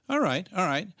 All right.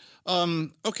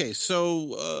 Okay,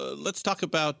 so let's talk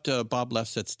about Bob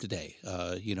Lefsetz today.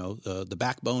 The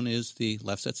backbone is the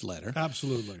Lefsetz Letter.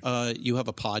 Absolutely. You have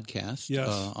a podcast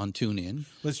on TuneIn.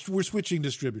 We're switching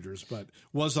distributors, but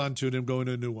was on TuneIn, going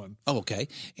to a new one. Oh, okay.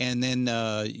 And then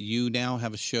you now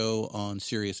have a show on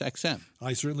Sirius XM.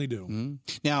 I certainly do. Mm-hmm.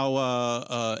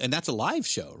 Now, and that's a live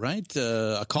show, right?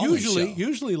 A call-in show.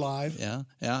 Usually live. Yeah.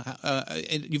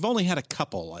 And you've only had a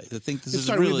couple. I think this is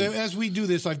really... As we do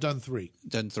this, I've done three.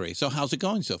 So how's it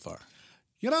going so far?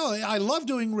 I love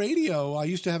doing radio. I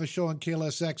used to have a show on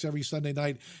KLSX every Sunday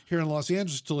night here in Los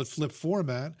Angeles till it flipped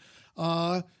format.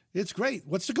 It's great.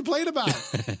 What's to complain about?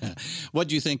 What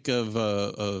do you think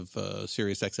of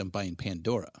Sirius XM buying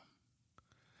Pandora?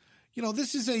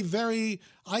 This is I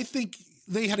think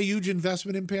they had a huge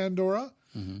investment in Pandora,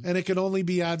 and it can only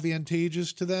be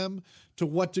advantageous to them. To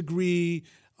what degree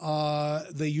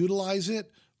they utilize it,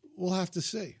 we'll have to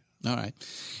see. All right.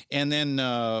 And then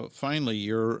finally,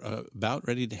 you're about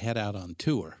ready to head out on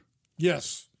tour.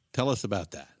 Yes. Tell us about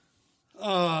that.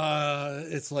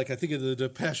 It's like I think of the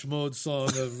Depeche Mode song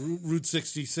of Route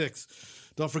 66.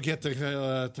 Don't forget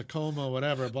the Tacoma,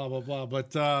 whatever, blah, blah, blah.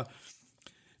 But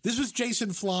this was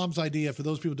Jason Flom's idea. For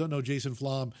those people who don't know Jason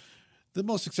Flom, the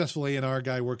most successful A&R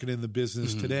guy working in the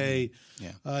business today.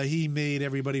 Yeah. He made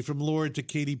everybody from Lorde to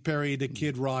Katy Perry to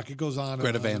Kid Rock. It goes on.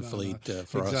 Greta Van Fleet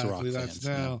for us rock fans. That's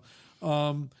now.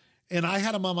 Yeah. And I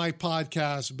had him on my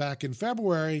podcast back in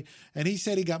February, and he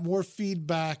said he got more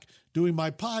feedback doing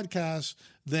my podcast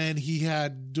than he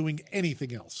had doing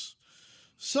anything else.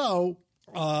 So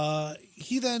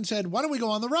he then said, why don't we go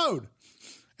on the road?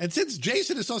 And since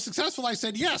Jason is so successful, I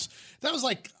said yes. That was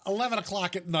like 11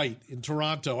 o'clock at night in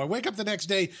Toronto. I wake up the next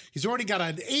day. He's already got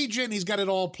an agent. He's got it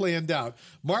all planned out.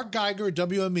 Mark Geiger at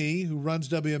WME, who runs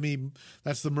WME,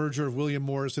 that's the merger of William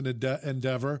Morris and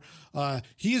Endeavor.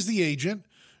 He is the agent.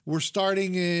 We're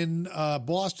starting in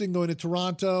Boston, going to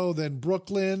Toronto, then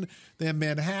Brooklyn, then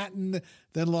Manhattan,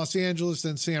 then Los Angeles,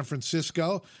 then San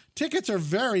Francisco. Tickets are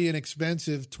very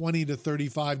inexpensive, $20 to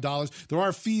 $35. There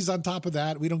are fees on top of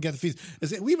that. We don't get the fees.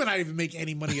 We may not even make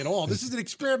any money at all. This is an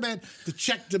experiment to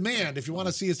check demand. If you want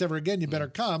to see us ever again, you better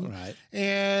come. Right.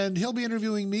 And he'll be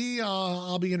interviewing me.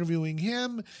 I'll be interviewing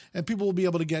him. And people will be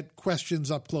able to get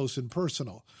questions up close and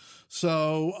personal.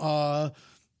 So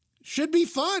should be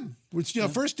fun. Which,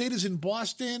 first date is in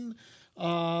Boston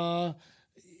in,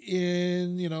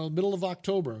 middle of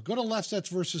October. Go to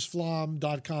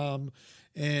lefsetzversusflom.com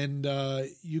and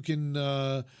you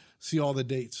can see all the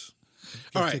dates.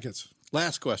 Get all right. Tickets.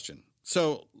 Last question.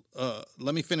 So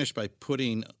let me finish by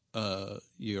putting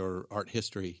your art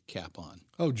history cap on.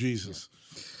 Oh, Jesus.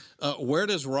 Where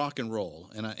does rock and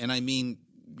roll, and I mean,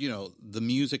 the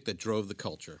music that drove the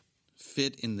culture,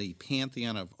 fit in the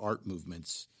pantheon of art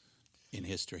movements in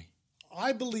history?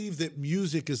 I believe that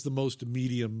music is the most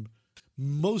immediate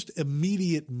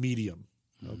medium.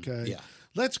 Okay. Yeah.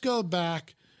 Let's go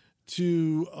back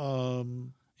to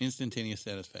instantaneous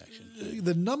satisfaction.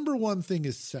 The number one thing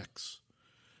is sex.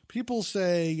 People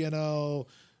say,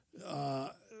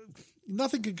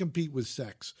 nothing can compete with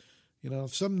sex.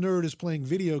 If some nerd is playing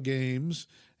video games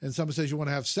and someone says you want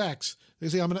to have sex, they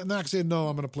say, I'm not going to say no,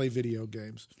 I'm going to play video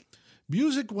games.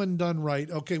 Music, when done right,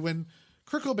 okay, when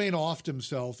Kurt Cobain offed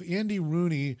himself, Andy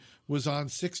Rooney was on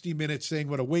 60 Minutes saying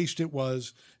what a waste it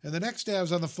was. And the next day I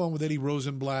was on the phone with Eddie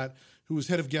Rosenblatt, who was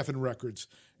head of Geffen Records.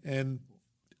 And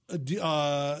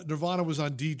Nirvana was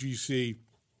on DGC,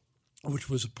 which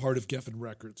was a part of Geffen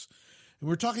Records. And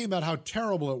we're talking about how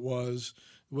terrible it was,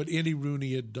 what Andy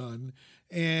Rooney had done.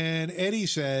 And Eddie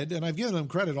said, and I've given him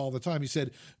credit all the time, he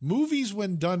said, movies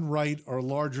when done right are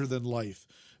larger than life.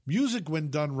 Music when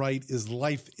done right is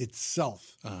life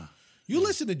itself. You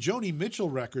listen to Joni Mitchell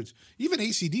records, even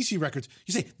AC/DC records,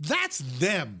 you say, that's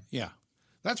them. Yeah.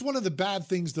 That's one of the bad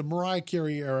things, the Mariah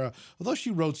Carey era, although she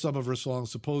wrote some of her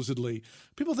songs, supposedly.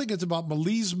 People think it's about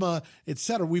melisma,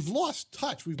 etc. We've lost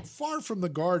touch. We're far from the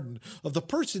garden of the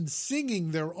person singing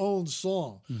their own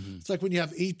song. Mm-hmm. It's like when you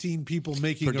have 18 people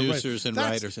making producers and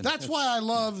writers. That's why I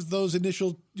love those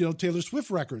initial Taylor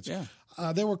Swift records. Yeah.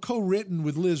 They were co-written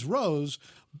with Liz Rose,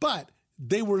 but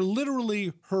they were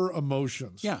literally her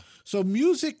emotions. Yeah. So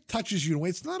music touches you in a way.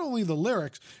 It's not only the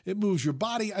lyrics, it moves your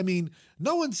body. I mean,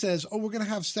 no one says, oh, we're going to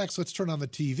have sex, let's turn on the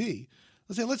TV.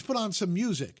 Let's say, let's put on some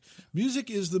music. Music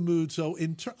is the mood. So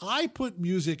I put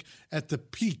music at the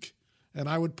peak, and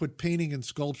I would put painting and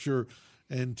sculpture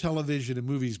and television and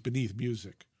movies beneath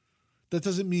music. That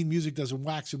doesn't mean music doesn't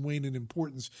wax and wane in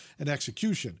importance and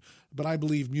execution, but I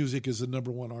believe music is the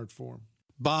number one art form.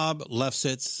 Bob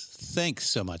Lefsetz, thanks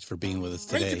so much for being with us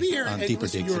today. Great to be here. On And Deeper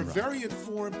listen, Digs you're in a Rock. very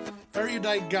informed,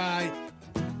 erudite guy.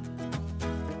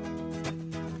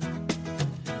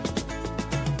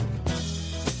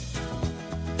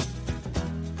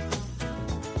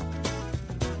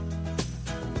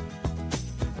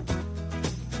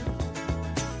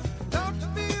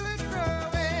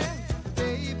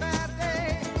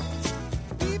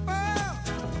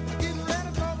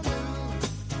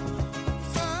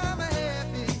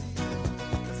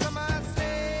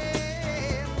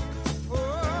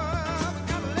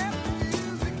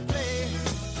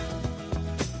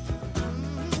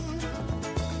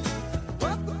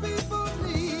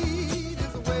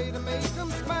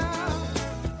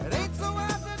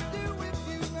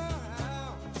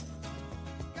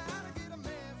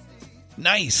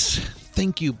 Nice.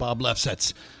 Thank you, Bob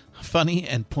Lefsetz. Funny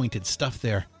and pointed stuff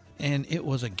there. And it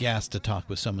was a gas to talk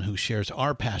with someone who shares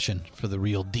our passion for the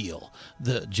real deal,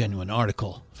 the genuine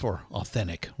article for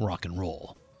authentic rock and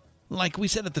roll. Like we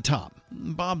said at the top,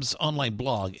 Bob's online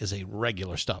blog is a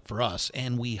regular stop for us,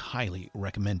 and we highly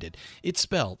recommend it. It's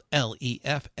spelled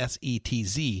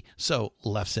Lefsetz, so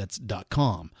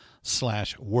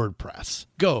lefsetz.com/WordPress.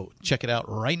 Go check it out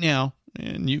right now,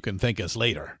 and you can thank us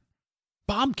later.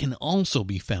 Bob can also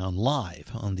be found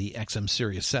live on the XM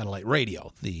Sirius satellite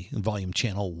radio, the volume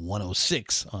channel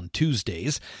 106 on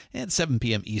Tuesdays at 7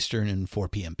 p.m. Eastern and 4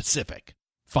 p.m. Pacific.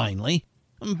 Finally,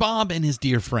 Bob and his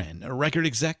dear friend, record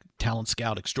exec, talent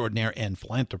scout extraordinaire, and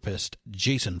philanthropist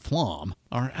Jason Flom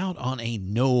are out on a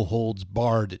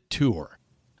no-holds-barred tour.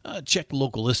 Check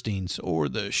local listings or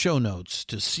the show notes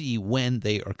to see when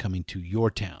they are coming to your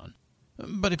town.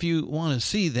 But if you want to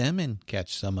see them and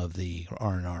catch some of the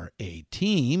R&R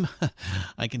A-Team,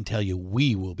 I can tell you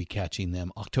we will be catching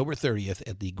them October 30th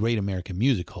at the Great American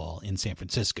Music Hall in San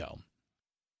Francisco.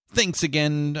 Thanks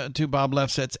again to Bob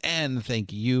Lefsetz, and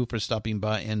thank you for stopping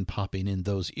by and popping in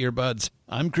those earbuds.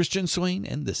 I'm Christian Swain,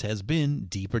 and this has been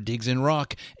Deeper Digs in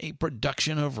Rock, a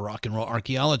production of Rock and Roll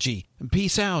Archaeology.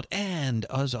 Peace out, and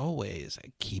as always,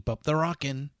 keep up the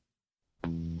rockin'.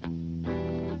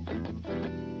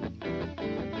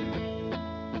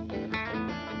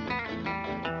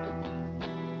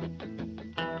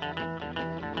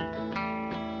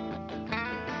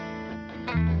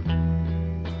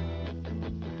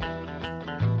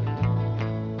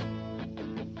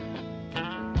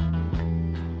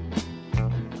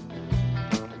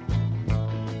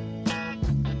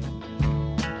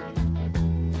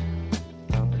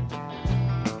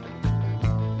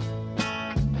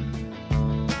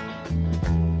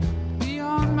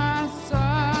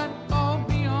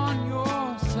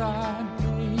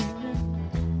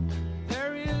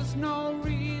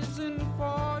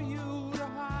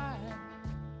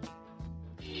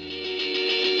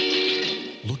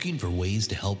 Looking for ways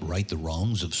to help right the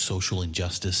wrongs of social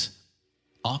injustice?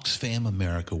 Oxfam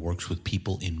America works with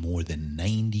people in more than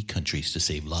 90 countries to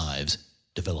save lives,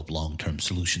 develop long-term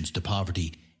solutions to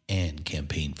poverty, and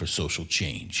campaign for social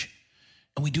change.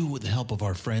 And we do it with the help of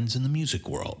our friends in the music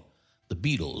world. The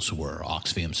Beatles were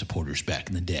Oxfam supporters back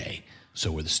in the day,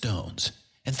 so were the Stones.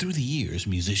 And through the years,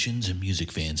 musicians and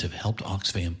music fans have helped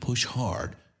Oxfam push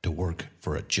hard to work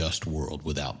for a just world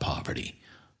without poverty.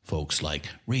 Folks like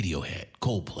Radiohead,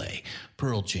 Coldplay,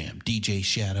 Pearl Jam, DJ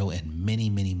Shadow, and many,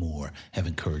 many more have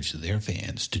encouraged their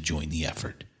fans to join the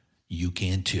effort. You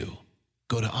can too.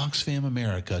 Go to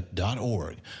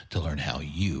oxfamamerica.org to learn how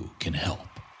you can help.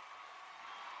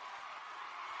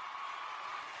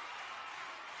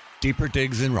 Deeper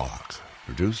Digs in Rock,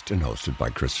 produced and hosted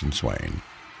by Christian Swain.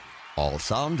 All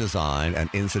sound design and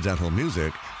incidental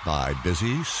music by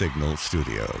Busy Signal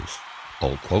Studios.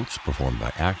 All quotes performed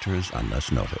by actors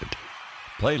unless noted.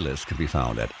 Playlists can be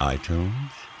found at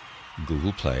iTunes,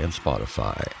 Google Play, and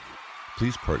Spotify.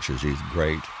 Please purchase these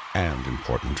great and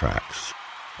important tracks.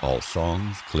 All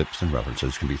songs, clips, and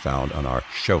references can be found on our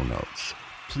show notes.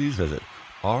 Please visit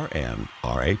rnrap.com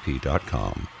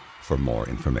for more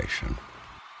information.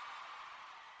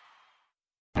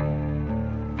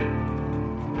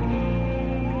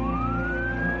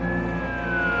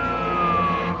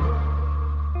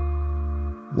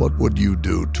 What would you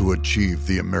do to achieve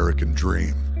the American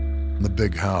dream? The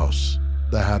big house,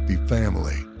 the happy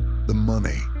family, the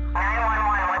money.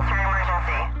 911, what's your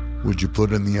emergency? Would you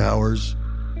put in the hours?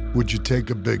 Would you take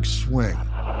a big swing?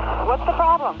 What's the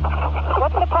problem?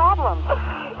 What's the problem?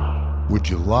 Would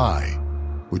you lie?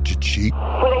 Would you cheat?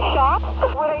 Were they shot?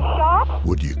 Were they shot?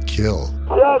 Would you kill?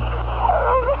 Yes.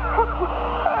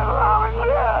 My mom is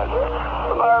dead.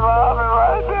 My mom is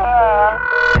right there.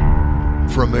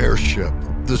 From Airship,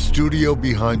 the studio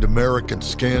behind American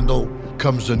Scandal,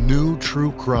 comes a new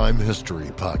true crime history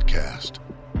podcast.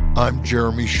 I'm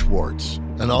Jeremy Schwartz,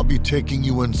 and I'll be taking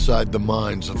you inside the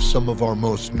minds of some of our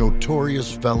most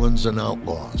notorious felons and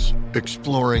outlaws,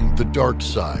 exploring the dark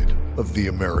side of the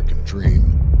American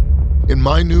dream. In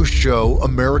my new show,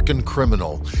 American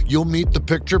Criminal, you'll meet the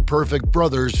picture-perfect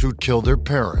brothers who killed their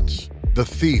parents, the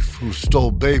thief who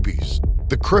stole babies,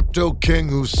 the crypto king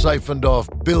who siphoned off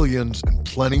billions, and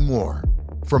plenty more.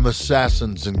 From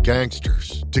assassins and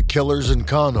gangsters to killers and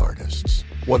con artists.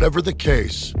 Whatever the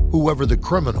case, whoever the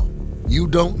criminal, you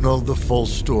don't know the full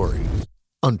story.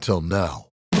 Until now.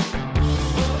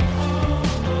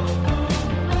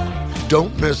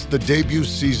 Don't miss the debut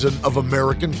season of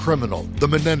American Criminal, The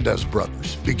Menendez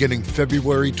Brothers, beginning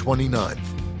February 29th.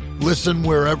 Listen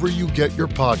wherever you get your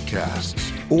podcasts,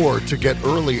 or to get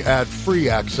early ad-free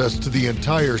access to the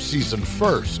entire season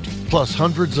first, plus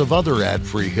hundreds of other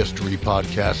ad-free history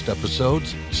podcast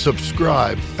episodes,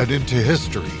 subscribe at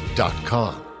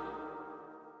IntoHistory.com.